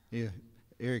 Yeah,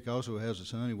 Eric also has a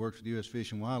son. He works with the U.S.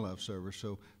 Fish and Wildlife Service,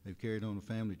 so they've carried on a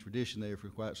family tradition there for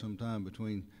quite some time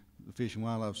between the Fish and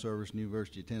Wildlife Service and the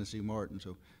University of Tennessee, Martin.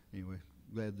 So anyway,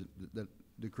 glad that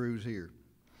the crew's here.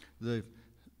 The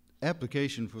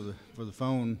application for the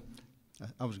phone,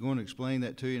 I was going to explain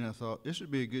that to you, and I thought this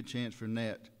would be a good chance for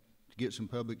Nat to get some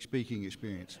public speaking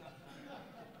experience.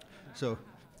 So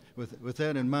with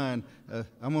that in mind,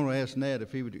 I'm going to ask Nat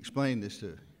if he would explain this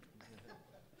to us.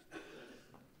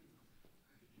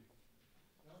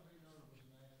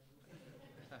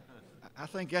 I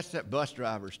think that's that bus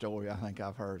driver story I think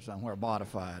I've heard somewhere,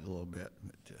 modified a little bit.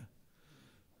 But,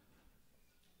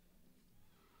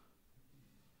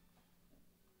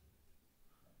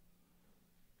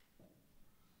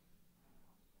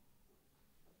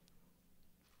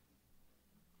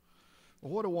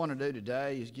 well, what I want to do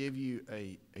today is give you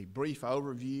a brief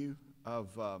overview of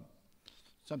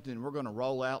something we're going to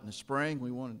roll out in the spring.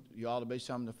 We want you all to be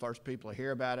some of the first people to hear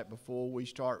about it before we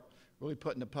start really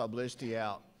putting the publicity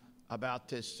out about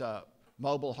this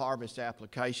mobile harvest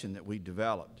application that we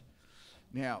developed.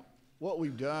 Now, what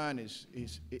we've done is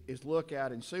look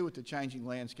out and see what the changing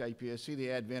landscape is, see the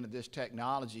advent of this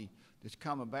technology that's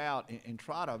come about, and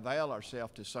try to avail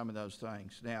ourselves to some of those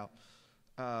things. Now,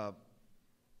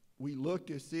 we've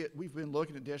been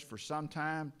looking at this for some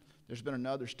time. There's been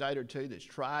another state or two that's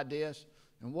tried this,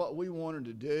 and what we wanted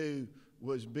to do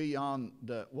was be on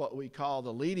what we call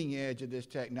the leading edge of this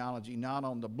technology, not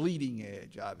on the bleeding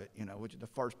edge of it, which are the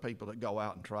first people that go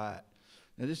out and try it.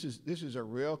 Now, this is a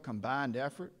real combined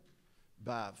effort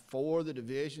by 4 of the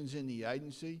divisions in the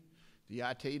agency: the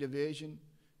IT division,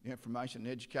 the Information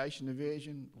and Education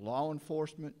division, law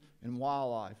enforcement, and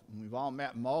wildlife. And we've all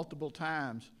met multiple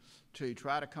times to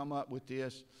try to come up with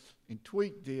this and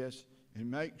tweak this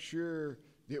and make sure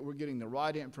that we're getting the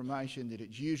right information, that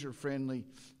it's user-friendly,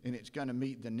 and it's going to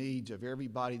meet the needs of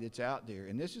everybody that's out there.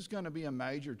 And this is going to be a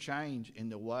major change in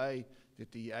the way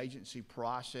that the agency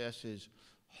processes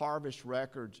harvest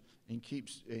records and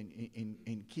keeps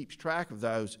track of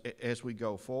those as we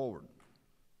go forward.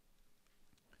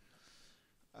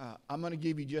 I'm going to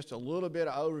give you just a little bit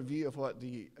of overview of what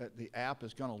the app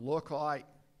is going to look like.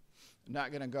 I'm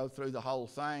not going to go through the whole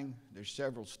thing. There's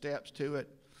several steps to it.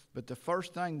 But the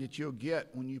first thing that you'll get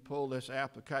when you pull this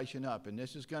application up, and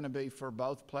this is going to be for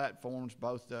both platforms,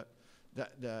 both the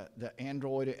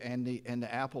Android and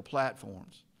the Apple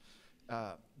platforms.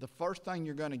 The first thing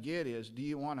you're going to get is, do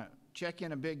you want to check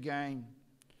in a big game?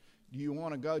 Do you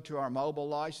want to go to our mobile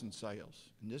license sales?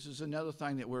 And this is another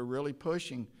thing that we're really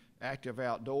pushing Active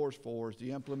Outdoors for, is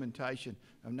the implementation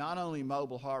of not only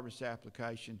mobile harvest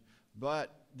application,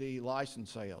 but the license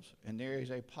sales. And there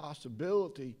is a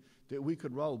possibility that we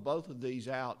could roll both of these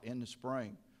out in the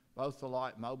spring, both the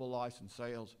mobile license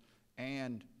sales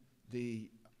and the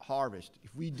harvest.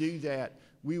 If we do that,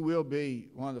 we will be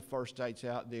one of the first states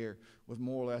out there with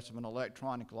more or less of an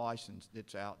electronic license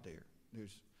that's out there.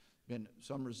 There's been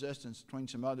some resistance between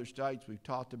some other states. We've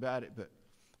talked about it, but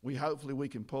hopefully we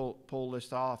can pull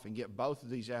this off and get both of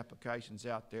these applications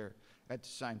out there at the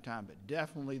same time. But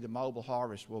definitely the mobile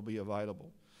harvest will be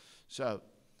available. So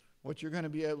what you're going to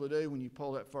be able to do when you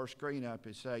pull that first screen up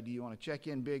is say, do you want to check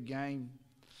in big game?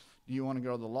 Do you want to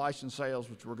go to the license sales,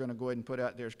 which we're going to go ahead and put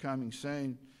out there is coming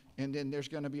soon? And then there's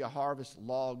going to be a harvest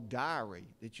log diary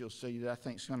that you'll see that I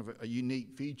think is kind of a unique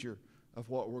feature of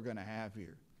what we're going to have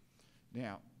here.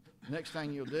 Now, next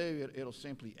thing you'll do, it'll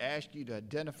simply ask you to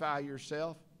identify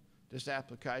yourself. This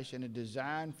application is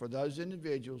designed for those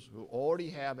individuals who already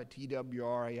have a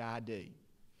TWRA ID.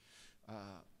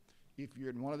 If you're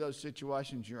in one of those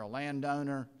situations, you're a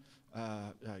landowner,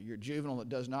 you're a juvenile that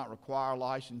does not require a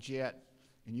license yet,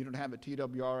 and you don't have a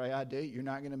TWRA ID, you're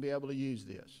not going to be able to use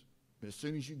this. But as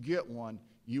soon as you get one,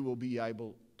 you will be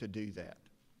able to do that.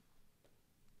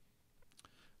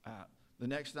 The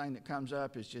next thing that comes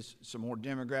up is just some more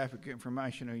demographic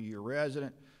information. Are you a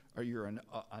resident? Or you're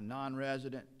a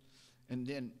non-resident? And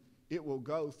then it will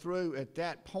go through at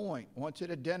that point, once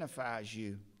it identifies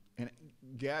you, and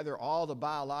gather all the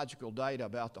biological data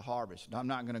about the harvest. And I'm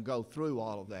not going to go through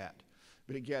all of that,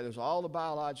 but it gathers all the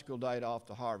biological data off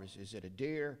the harvest. Is it a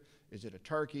deer? Is it a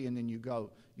turkey? And then you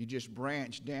just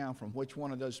branch down from which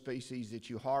one of those species that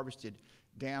you harvested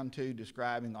down to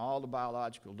describing all the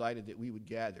biological data that we would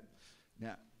gather.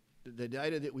 Now, the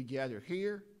data that we gather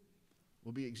here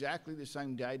will be exactly the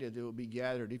same data that will be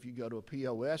gathered if you go to a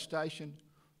POS station,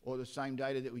 or the same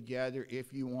data that we gather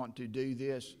if you want to do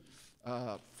this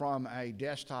from a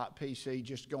desktop PC,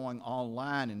 just going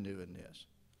online and doing this.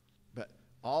 But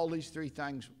all these three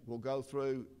things will go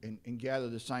through and gather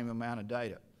the same amount of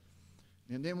data.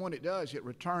 And then what it does, it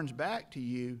returns back to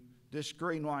you this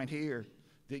screen right here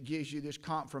that gives you this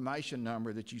confirmation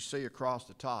number that you see across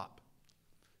the top.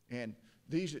 And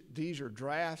these are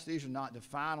drafts, these are not the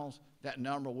finals. That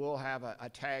number will have a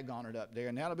tag on it up there,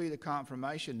 and that'll be the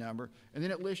confirmation number. And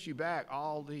then it lists you back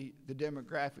all the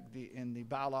demographic and the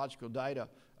biological data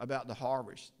about the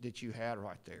harvest that you had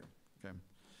right there. Okay.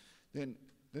 Then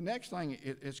the next thing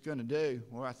it's going to do,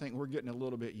 well, I think we're getting a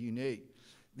little bit unique,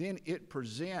 then it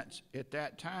presents at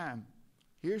that time,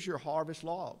 here's your harvest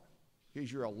log.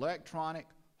 Here's your electronic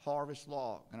harvest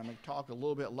log. And I'm going to talk a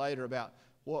little bit later about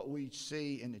what we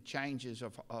see in the changes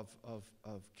of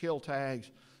kill tags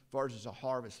versus a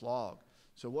harvest log.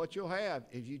 So what you'll have,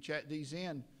 if you check these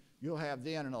in, you'll have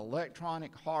then an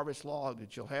electronic harvest log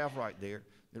that you'll have right there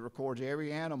that records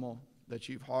every animal that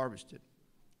you've harvested.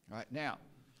 All right, now,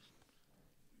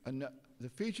 the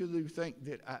feature that we think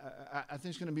that I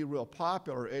think is going to be real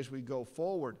popular as we go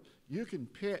forward, you can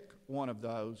pick one of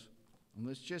those, and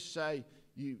let's just say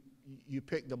you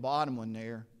pick the bottom one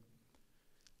there,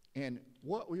 and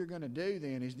what we're going to do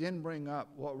then is then bring up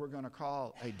what we're going to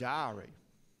call a diary.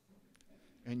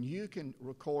 And you can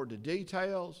record the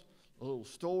details, a little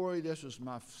story. This was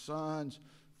my son's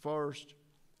first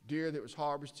deer that was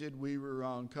harvested. We were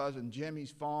on Cousin Jimmy's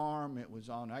farm. It was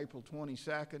on April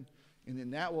 22nd. And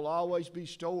then that will always be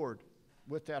stored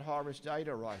with that harvest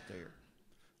data right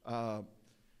there.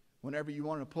 Whenever you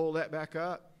want to pull that back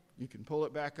up, you can pull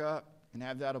it back up and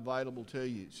have that available to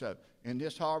you. So, and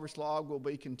this harvest log will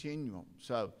be continual.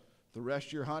 So the rest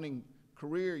of your hunting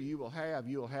career you'll have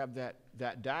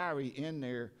that diary in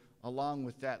there along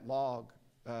with that log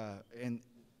and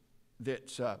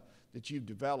that you've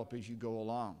developed as you go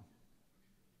along.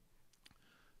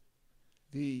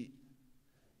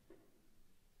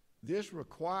 This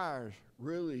requires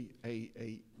really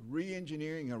a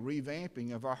re-engineering, a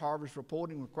revamping of our harvest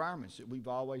reporting requirements that we've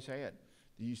always had.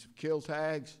 The use of kill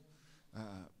tags,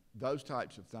 those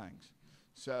types of things.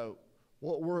 So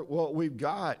what we've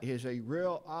got is a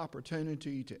real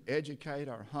opportunity to educate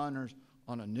our hunters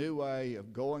on a new way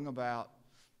of going about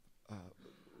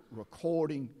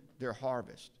recording their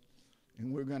harvest.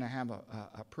 And we're going to have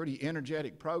a pretty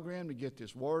energetic program to get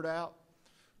this word out.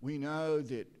 We know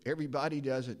that everybody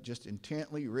doesn't just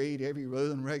intently read every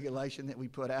rule and regulation that we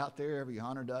put out there. Every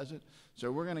hunter doesn't.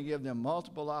 So we're going to give them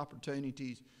multiple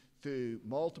opportunities through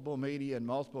multiple media and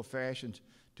multiple fashions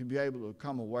to be able to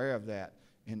become aware of that.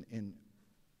 And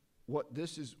what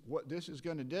this is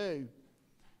going to do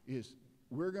is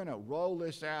we're going to roll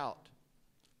this out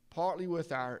partly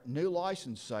with our new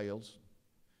license sales,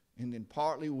 and then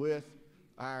partly with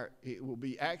it will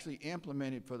be actually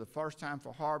implemented for the first time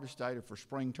for harvest data for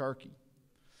spring turkey.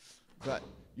 But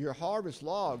your harvest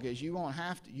log is you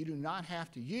do not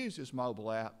have to use this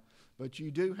mobile app, but you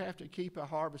do have to keep a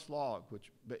harvest log,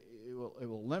 but it will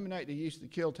eliminate the use of the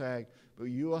kill tag, but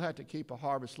you will have to keep a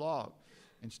harvest log.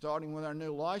 And starting with our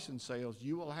new license sales,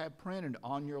 you will have printed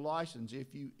on your license,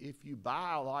 if you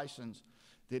buy a license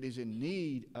that is in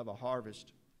need of a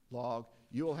harvest log,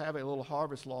 you will have a little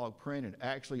harvest log printed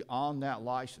actually on that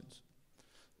license.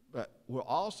 But we're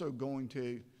also going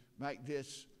to make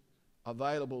this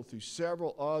available through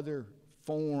several other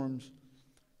forms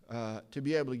to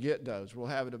be able to get those. We'll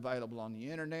have it available on the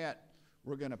internet.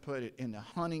 We're going to put it in the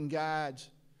hunting guides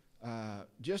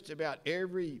just about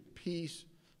every piece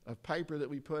of paper that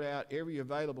we put out, every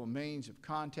available means of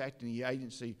contacting the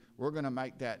agency, we're going to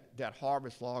make that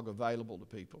harvest log available to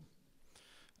people.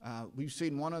 We've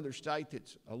seen one other state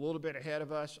that's a little bit ahead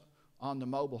of us on the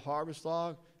mobile harvest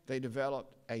log. They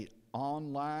developed an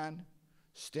online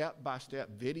step-by-step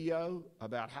video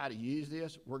about how to use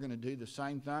this. We're going to do the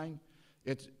same thing.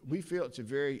 We feel it's a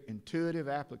very intuitive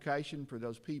application for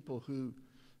those people who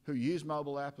use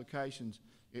mobile applications.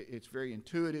 It's very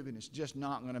intuitive, and it's just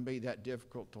not going to be that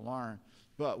difficult to learn.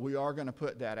 But we are going to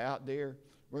put that out there.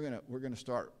 We're going to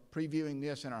start previewing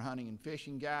this in our hunting and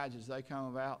fishing guides as they come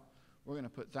about. We're going to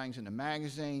put things in the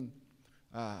magazine.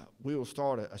 We will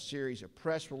start a series of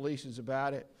press releases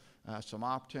about it, some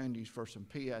opportunities for some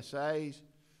PSAs.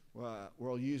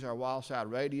 We'll use our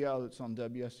Wildside radio that's on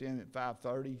WSM at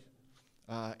 5:30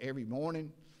 every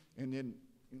morning. And then,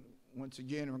 once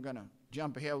again, we're going to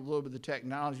jump ahead with a little bit of the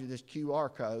technology, this QR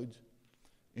codes.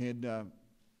 And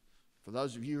for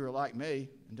those of you who are like me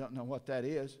and don't know what that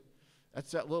is,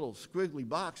 that's that little squiggly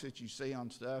box that you see on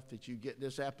stuff that you get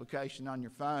this application on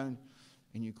your phone,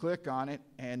 and you click on it,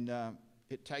 and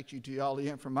it takes you to all the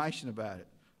information about it.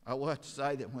 I will have to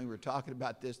say that when we were talking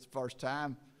about this the first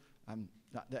time, I'm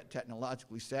not that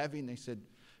technologically savvy, and they said,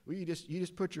 well, you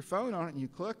just put your phone on it and you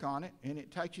click on it, and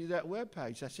it takes you to that web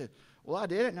page. I said, well, I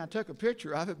did it, and I took a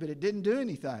picture of it, but it didn't do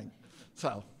anything.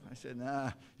 So I said,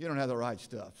 nah, you don't have the right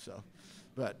stuff. So,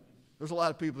 but there's a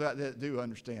lot of people out there that do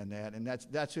understand that, and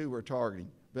that's who we're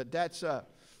targeting. But those are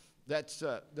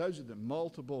the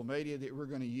multiple media that we're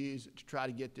going to use to try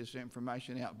to get this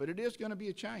information out. But it is going to be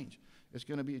a change. It's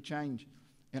going to be a change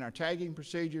in our tagging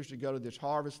procedures to go to this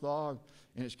harvest log,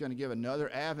 and it's going to give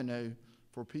another avenue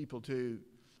for people to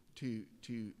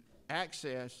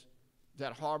access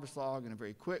that harvest log in a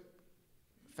very quick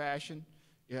fashion.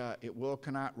 It will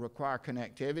require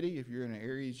connectivity. If you're in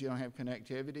areas you don't have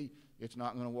connectivity, it's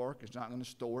not going to work. It's not going to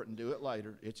store it and do it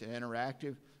later. It's an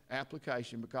interactive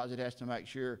application because it has to make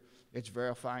sure it's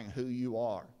verifying who you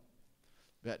are.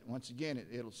 But once again,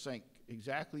 it'll sync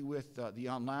exactly with the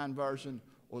online version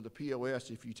or the POS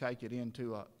if you take it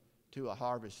into a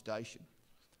harvest station.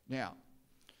 Now,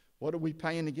 what are we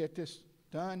paying to get this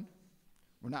done?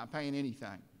 We're not paying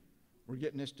anything. We're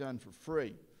getting this done for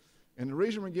free. And the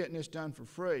reason we're getting this done for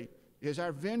free is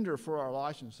our vendor for our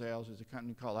license sales is a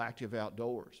company called Active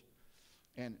Outdoors.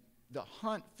 And the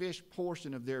hunt fish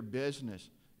portion of their business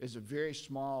is a very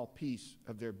small piece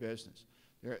of their business.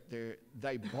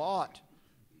 They bought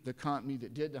the company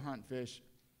that did the hunt fish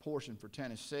portion for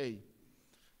Tennessee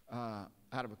out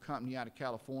of a company out of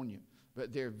California.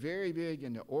 But they're very big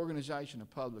in the organization of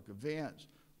public events,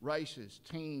 races,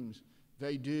 teams.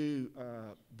 They do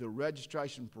the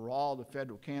registration for all the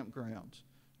federal campgrounds.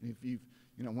 And if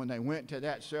when they went to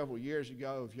that several years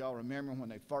ago, if y'all remember when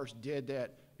they first did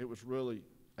that, it was really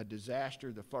a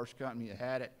disaster, the first company that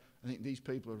had it. I think these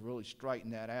people have really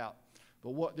straightened that out.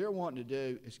 But what they're wanting to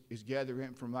do is gather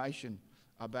information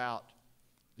about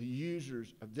the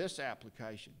users of this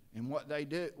application. And what they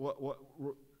do,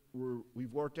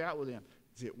 we've worked out with them,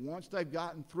 is that once they've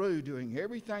gotten through doing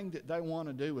everything that they want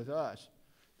to do with us,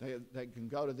 they can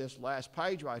go to this last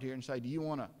page right here and say, do you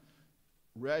want to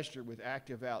register with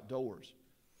Active Outdoors?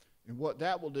 And what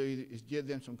that will do is give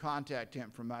them some contact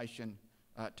information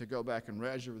to go back and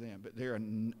register with them. But they're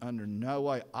under no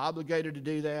way obligated to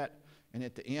do that. And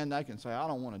at the end, they can say, I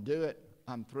don't want to do it.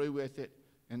 I'm through with it.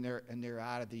 And they're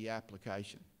out of the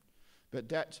application. But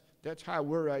that's how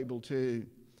we're able to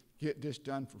get this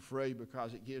done for free,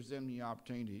 because it gives them the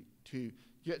opportunity to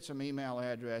get some email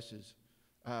addresses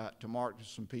to market to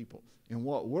some people. And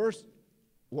what we're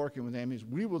working with them is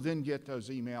we will then get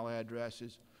those email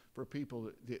addresses for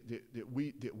people that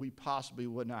we possibly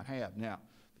would not have. Now,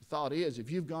 the thought is, if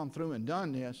you've gone through and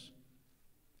done this,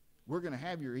 we're going to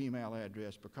have your email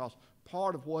address, because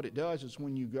part of what it does is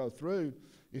when you go through,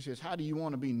 it says, how do you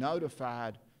want to be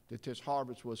notified that this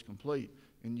harvest was complete?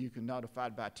 And you can notify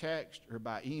by text or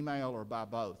by email or by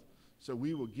both. So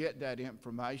we will get that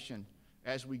information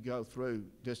as we go through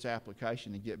this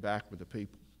application and get back with the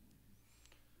people.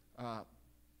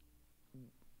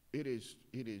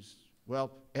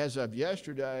 Well, as of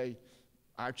yesterday,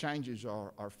 our changes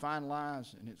are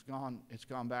finalized, and it's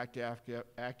gone back to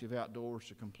Active Outdoors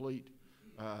to complete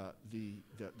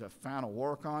the final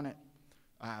work on it.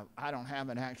 I don't have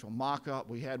an actual mock-up.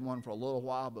 We had one for a little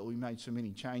while, but we made so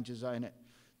many changes in it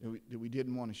that we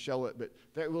didn't want to show it. But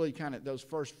that really those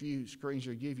first few screens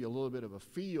will give you a little bit of a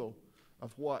feel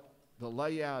of what the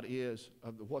layout is,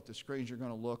 of what the screens are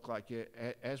going to look like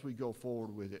as we go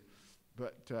forward with it.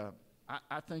 But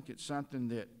I think it's something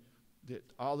that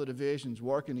all the divisions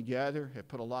working together have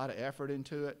put a lot of effort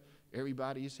into it.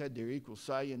 everybody has had their equal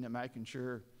say into making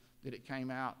sure that it came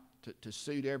out to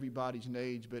suit everybody's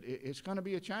needs. But it's going to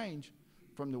be a change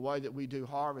from the way that we do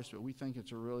harvest, but we think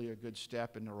it's really a good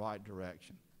step in the right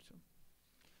direction. So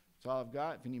that's all I've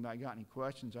got. If anybody got any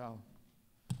questions, I'll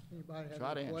Anybody try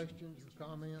have to any answer. questions or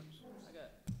comments? I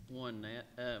got one, Nat.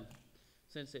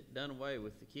 Since it done away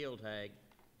with the kill tag,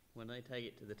 when they take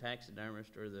it to the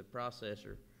taxidermist or the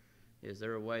processor, is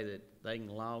there a way that they can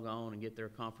log on and get their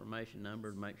confirmation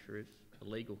number to make sure it's a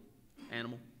legal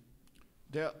animal?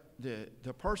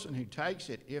 The person who takes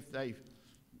it, if they've,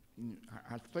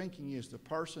 our thinking is the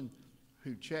person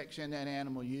who checks in that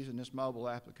animal using this mobile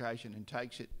application and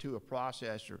takes it to a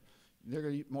processor,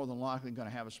 they're more than likely going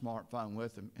to have a smartphone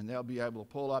with them, and they'll be able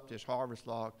to pull up this harvest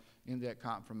log in that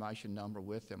confirmation number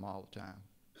with them all the time.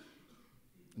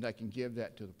 And they can give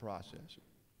that to the processor.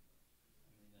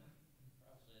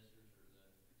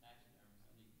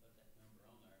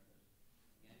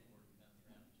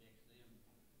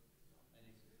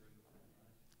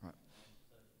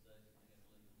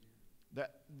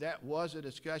 That was a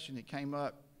discussion that came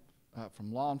up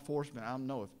from law enforcement. I don't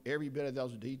know if every bit of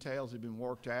those details have been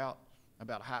worked out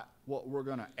about what we're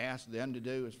going to ask them to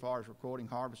do as far as recording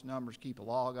harvest numbers, keep a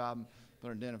log of them,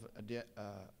 put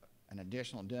an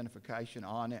additional identification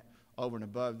on it over and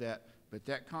above that. But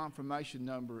that confirmation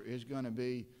number is going to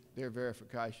be their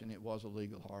verification it was a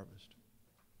legal harvest.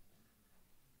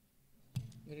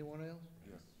 Anyone else?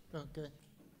 Yes. Okay.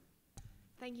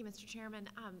 Thank you, Mr. Chairman.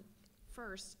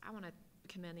 First, I want to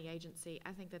commend the agency.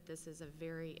 I think that this is a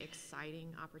very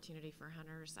exciting opportunity for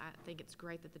hunters. I think it's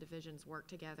great that the divisions work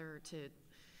together to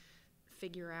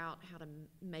figure out how to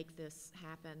make this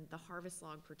happen. The harvest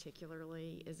log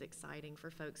particularly is exciting for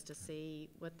folks to see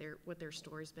what their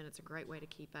story's been. It's a great way to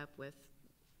keep up with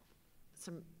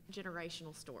some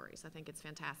generational stories. I think it's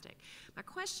fantastic. My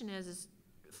question is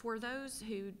for those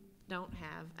who don't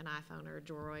have an iPhone or a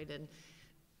Droid and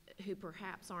who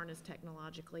perhaps aren't as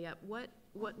technologically up,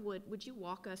 would you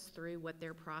walk us through what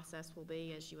their process will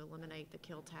be as you eliminate the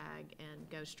kill tag and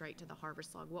go straight to the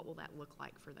harvest log? What will that look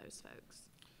like for those folks?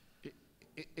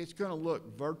 It's going to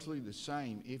look virtually the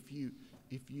same. If you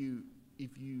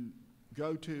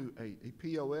go to a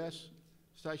POS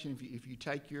station, if you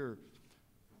take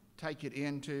it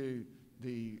into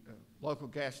the local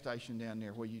gas station down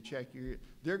there where you check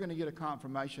they're going to get a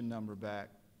confirmation number back,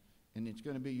 and it's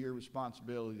going to be your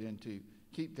responsibility then to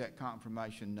keep that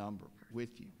confirmation number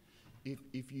with you.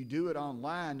 If you do it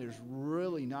online, there's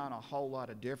really not a whole lot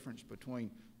of difference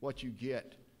between what you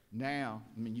get now.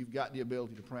 I mean, you've got the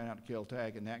ability to print out a kill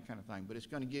tag and that kind of thing, but it's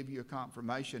going to give you a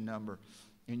confirmation number,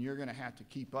 and you're going to have to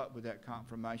keep up with that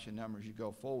confirmation number as you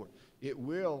go forward. It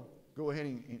will go ahead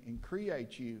and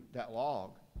create you that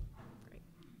log, Great.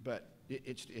 but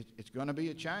it's going to be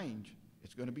a change.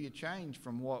 It's going to be a change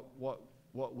from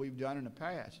what we've done in the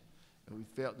past. And we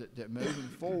felt that moving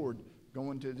forward,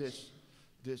 going to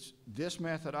this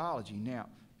methodology. Now,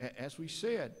 as we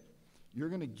said, you're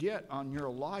going to get on your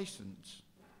license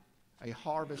a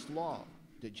harvest log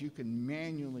that you can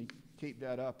manually keep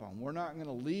that up on. We're not going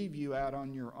to leave you out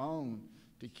on your own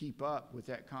to keep up with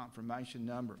that confirmation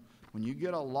number. When you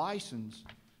get a license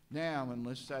now, and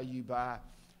let's say you buy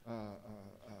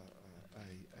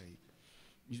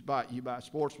you buy a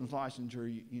sportsman's license, or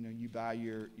you buy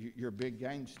your big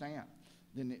game stamp,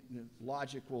 then the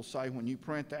logic will say when you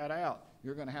print that out,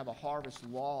 you're going to have a harvest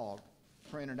log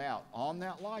printed out on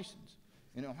that license,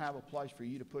 and it'll have a place for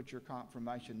you to put your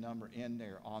confirmation number in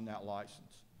there on that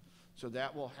license. So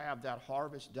that will have that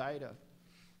harvest data.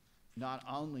 Not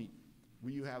only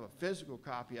will you have a physical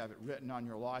copy of it written on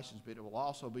your license, but it will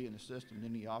also be in the system, and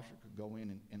then the officer could go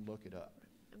in and look it up.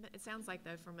 It sounds like,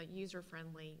 though, from a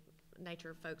user-friendly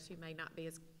nature of folks who may not be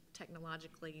as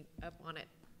technologically up on it,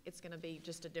 it's going to be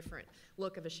just a different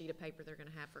look of a sheet of paper they're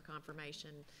going to have for confirmation,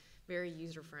 very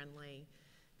user-friendly,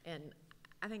 and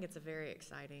I think it's a very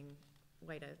exciting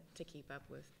way to keep up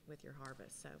with your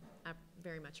harvest. So I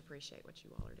very much appreciate what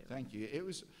you all are doing. Thank you. It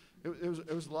was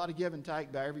a lot of give and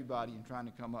take by everybody in trying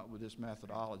to come up with this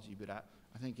methodology, but I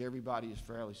think everybody is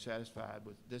fairly satisfied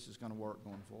with this is going to work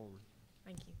going forward.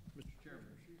 Thank you. Mr. Chairman.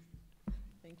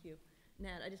 Thank you.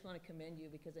 Nat, I just want to commend you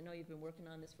because I know you've been working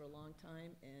on this for a long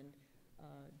time, and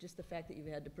just the fact that you've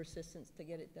had the persistence to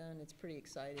get it done, it's pretty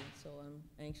exciting. So I'm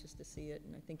anxious to see it,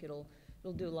 and I think it'll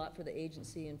do a lot for the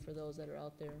agency and for those that are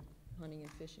out there hunting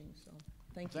and fishing. So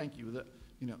thank you. Thank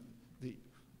you.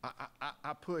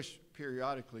 I push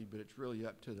periodically, but it's really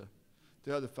up to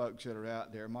the other folks that are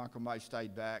out there. Michael May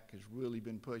stayed back, has really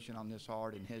been pushing on this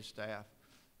hard, and his staff.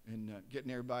 And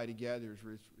getting everybody together,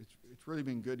 it's really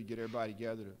been good to get everybody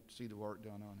together to see the work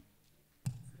done on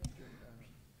it.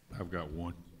 I've got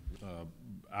one.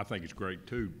 I think it's great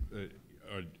too.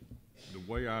 The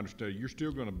way I understand it, you're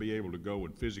still gonna be able to go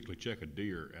and physically check a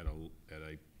deer at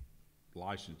a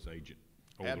licensed agent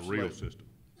over the reel system.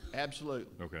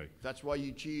 Absolutely. Okay. That's why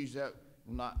you choose that.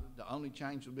 The only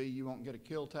change will be you won't get a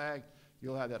kill tag.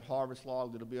 You'll have that harvest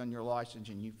log that'll be on your license,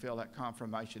 and you fill that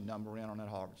confirmation number in on that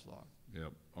harvest log.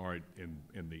 Yep. All right.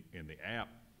 In the app,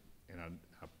 and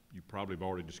you probably have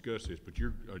already discussed this, but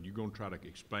are you going to try to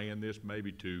expand this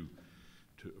maybe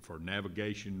for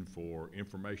navigation, for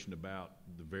information about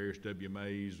the various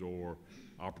WMAs or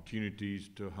opportunities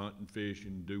to hunt and fish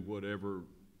and do whatever,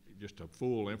 just a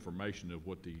full information of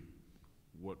what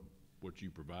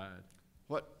you provide?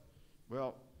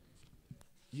 Well,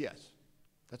 yes.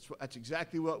 That's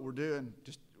exactly what we're doing.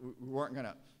 Just we weren't going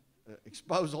to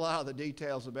expose a lot of the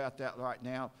details about that right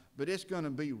now, but it's going to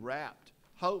be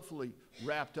hopefully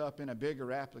wrapped up in a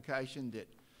bigger application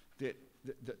that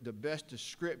the best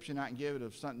description I can give it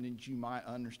of something that you might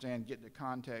understand, get the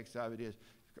context of it, is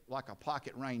like a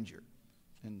pocket ranger.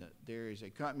 And there is a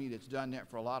company that's done that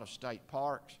for a lot of state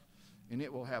parks, and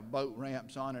it will have boat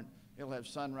ramps on it. It'll have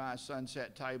sunrise,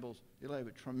 sunset tables. It'll have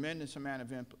a tremendous amount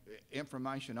of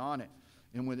information on it.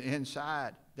 And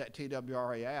inside that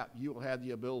TWRA app, you will have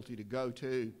the ability to go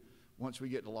to, once we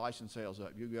get the license sales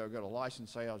up, you'll be able to go to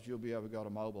license sales, you'll be able to go to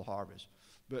mobile harvest.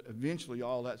 But eventually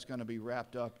all that's going to be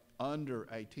wrapped up under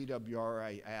a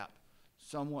TWRA app,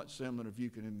 somewhat similar, if you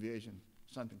can envision,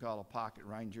 something called a Pocket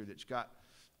Ranger that's got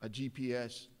a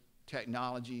GPS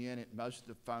technology in it. Most of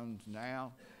the phones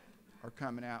now are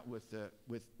coming out with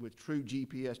true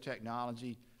GPS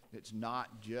technology. It's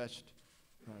not just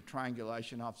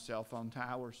triangulation off cell phone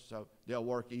towers, so they'll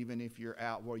work even if you're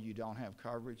out where you don't have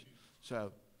coverage.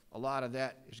 So a lot of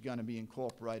that is going to be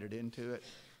incorporated into it.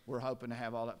 We're hoping to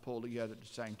have all that pulled together at the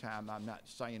same time. I'm not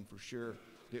saying for sure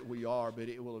that we are, but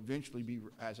it will eventually be,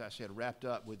 as I said, wrapped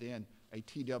up within a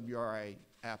TWRA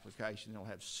application. It'll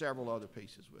have several other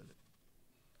pieces with it.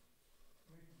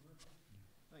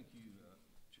 Thank you,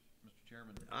 Mr.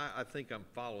 Chairman. I think I'm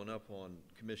following up on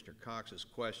Commissioner Cox's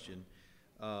question.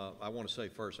 I want to say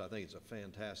first, I think it's a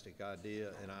fantastic idea,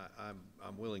 and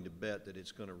I'm willing to bet that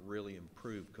it's going to really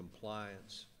improve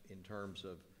compliance in terms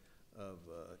of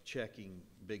checking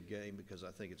big game, because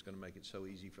I think it's going to make it so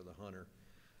easy for the hunter.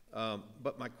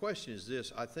 But my question is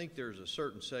this: I think there's a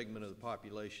certain segment of the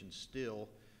population still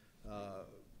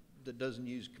that doesn't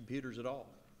use computers at all.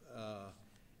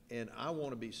 And I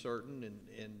want to be certain,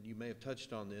 and you may have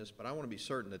touched on this, but I want to be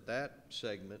certain that that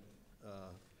segment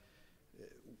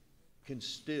can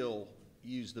still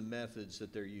use the methods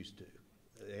that they're used to.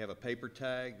 They have a paper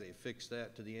tag, they affix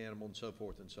that to the animal, and so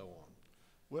forth and so on.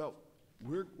 Well,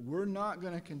 we're not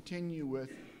going to continue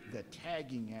with the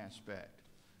tagging aspect,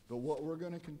 but what we're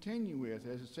going to continue with,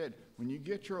 as I said, when you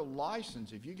get your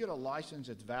license, if you get a license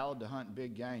that's valid to hunt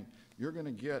big game, you're going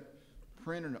to get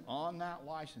printed on that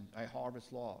license a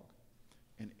harvest log.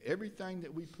 And everything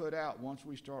that we put out, once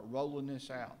we start rolling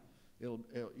this out,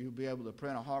 you'll be able to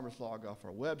print a harvest log off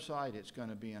our website. It's going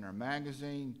to be in our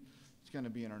magazine. It's going to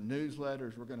be in our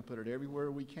newsletters. We're going to put it everywhere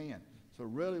we can. So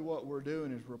really what we're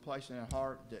doing is replacing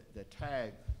the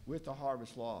tag with the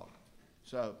harvest log.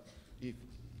 So if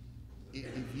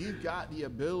you've got the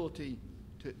ability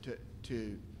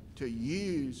to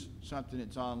use something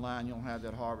that's online, you'll have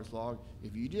that harvest log.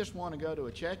 If you just want to go to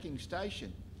a checking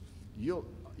station,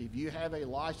 if you have a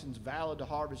license valid to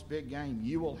harvest big game,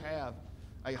 you will have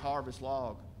a harvest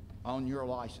log on your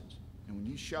license. And when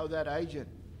you show that agent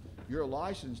your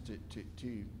license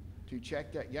to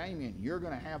check that game in, you're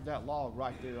going to have that log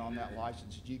right there on that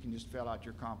license. You can just fill out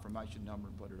your confirmation number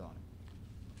and put it on it.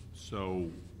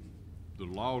 So the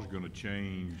law's going to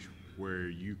change where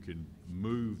you can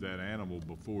move that animal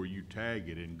before you tag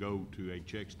it and go to a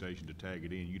check station to tag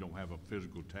it in. You don't have a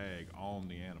physical tag on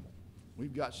the animal.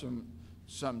 We've got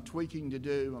some tweaking to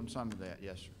do on some of that,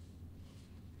 yes, sir.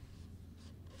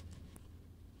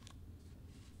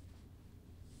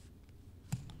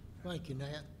 Thank you,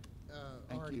 Nat.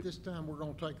 All right, you. this time we're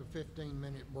going to take a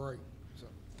 15-minute break. So.